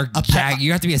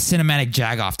you have to be a cinematic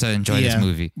jagoff to enjoy this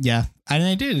movie. Yeah. And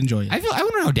I did enjoy it. I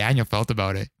wonder how Daniel felt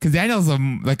about it. Because Daniel's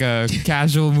like a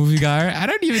casual movie guy. I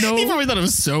don't even know. He probably thought it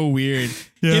was so weird.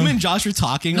 Yeah. Him and Josh were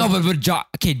talking. No, but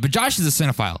Josh is a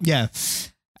cinephile. Yeah.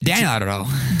 Daniel, I don't know.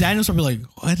 Daniel's probably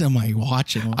like, what am I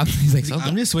watching? He's like,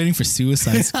 I'm just waiting for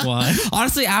Suicide Squad.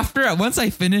 honestly, once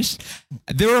I finished,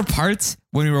 there were parts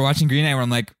when we were watching Green Knight where I'm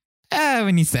like,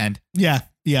 we need to end.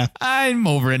 Yeah. I'm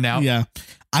over it now. Yeah.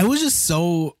 I was just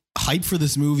so hyped for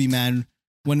this movie, man.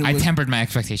 When I tempered my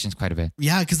expectations quite a bit.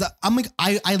 yeah, because I'm like,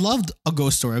 I loved A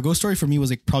Ghost Story. A Ghost Story for me was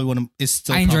like probably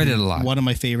I enjoyed it a lot. One of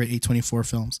my favorite A24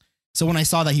 films. So when I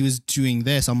saw that he was doing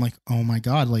this, I'm like, oh my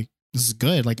God, like this is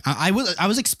good. Like I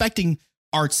was expecting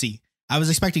artsy. I was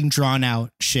expecting drawn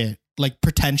out shit, like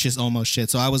pretentious almost shit.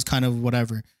 So I was kind of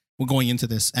whatever going into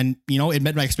this. And it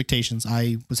met my expectations.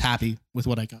 I was happy with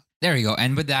what I got. There you go.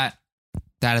 And with that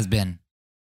has been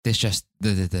this just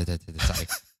sorry.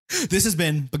 This has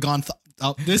been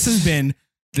this has been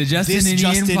The Justin this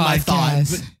Indian just in my thought.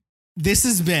 podcast. This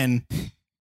has been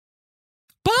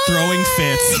Bye. throwing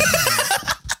fits.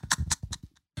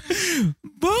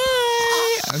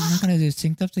 Bye. I'm not gonna do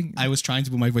synced up thing. I was trying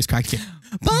to, but my voice cracked again.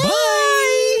 Bye.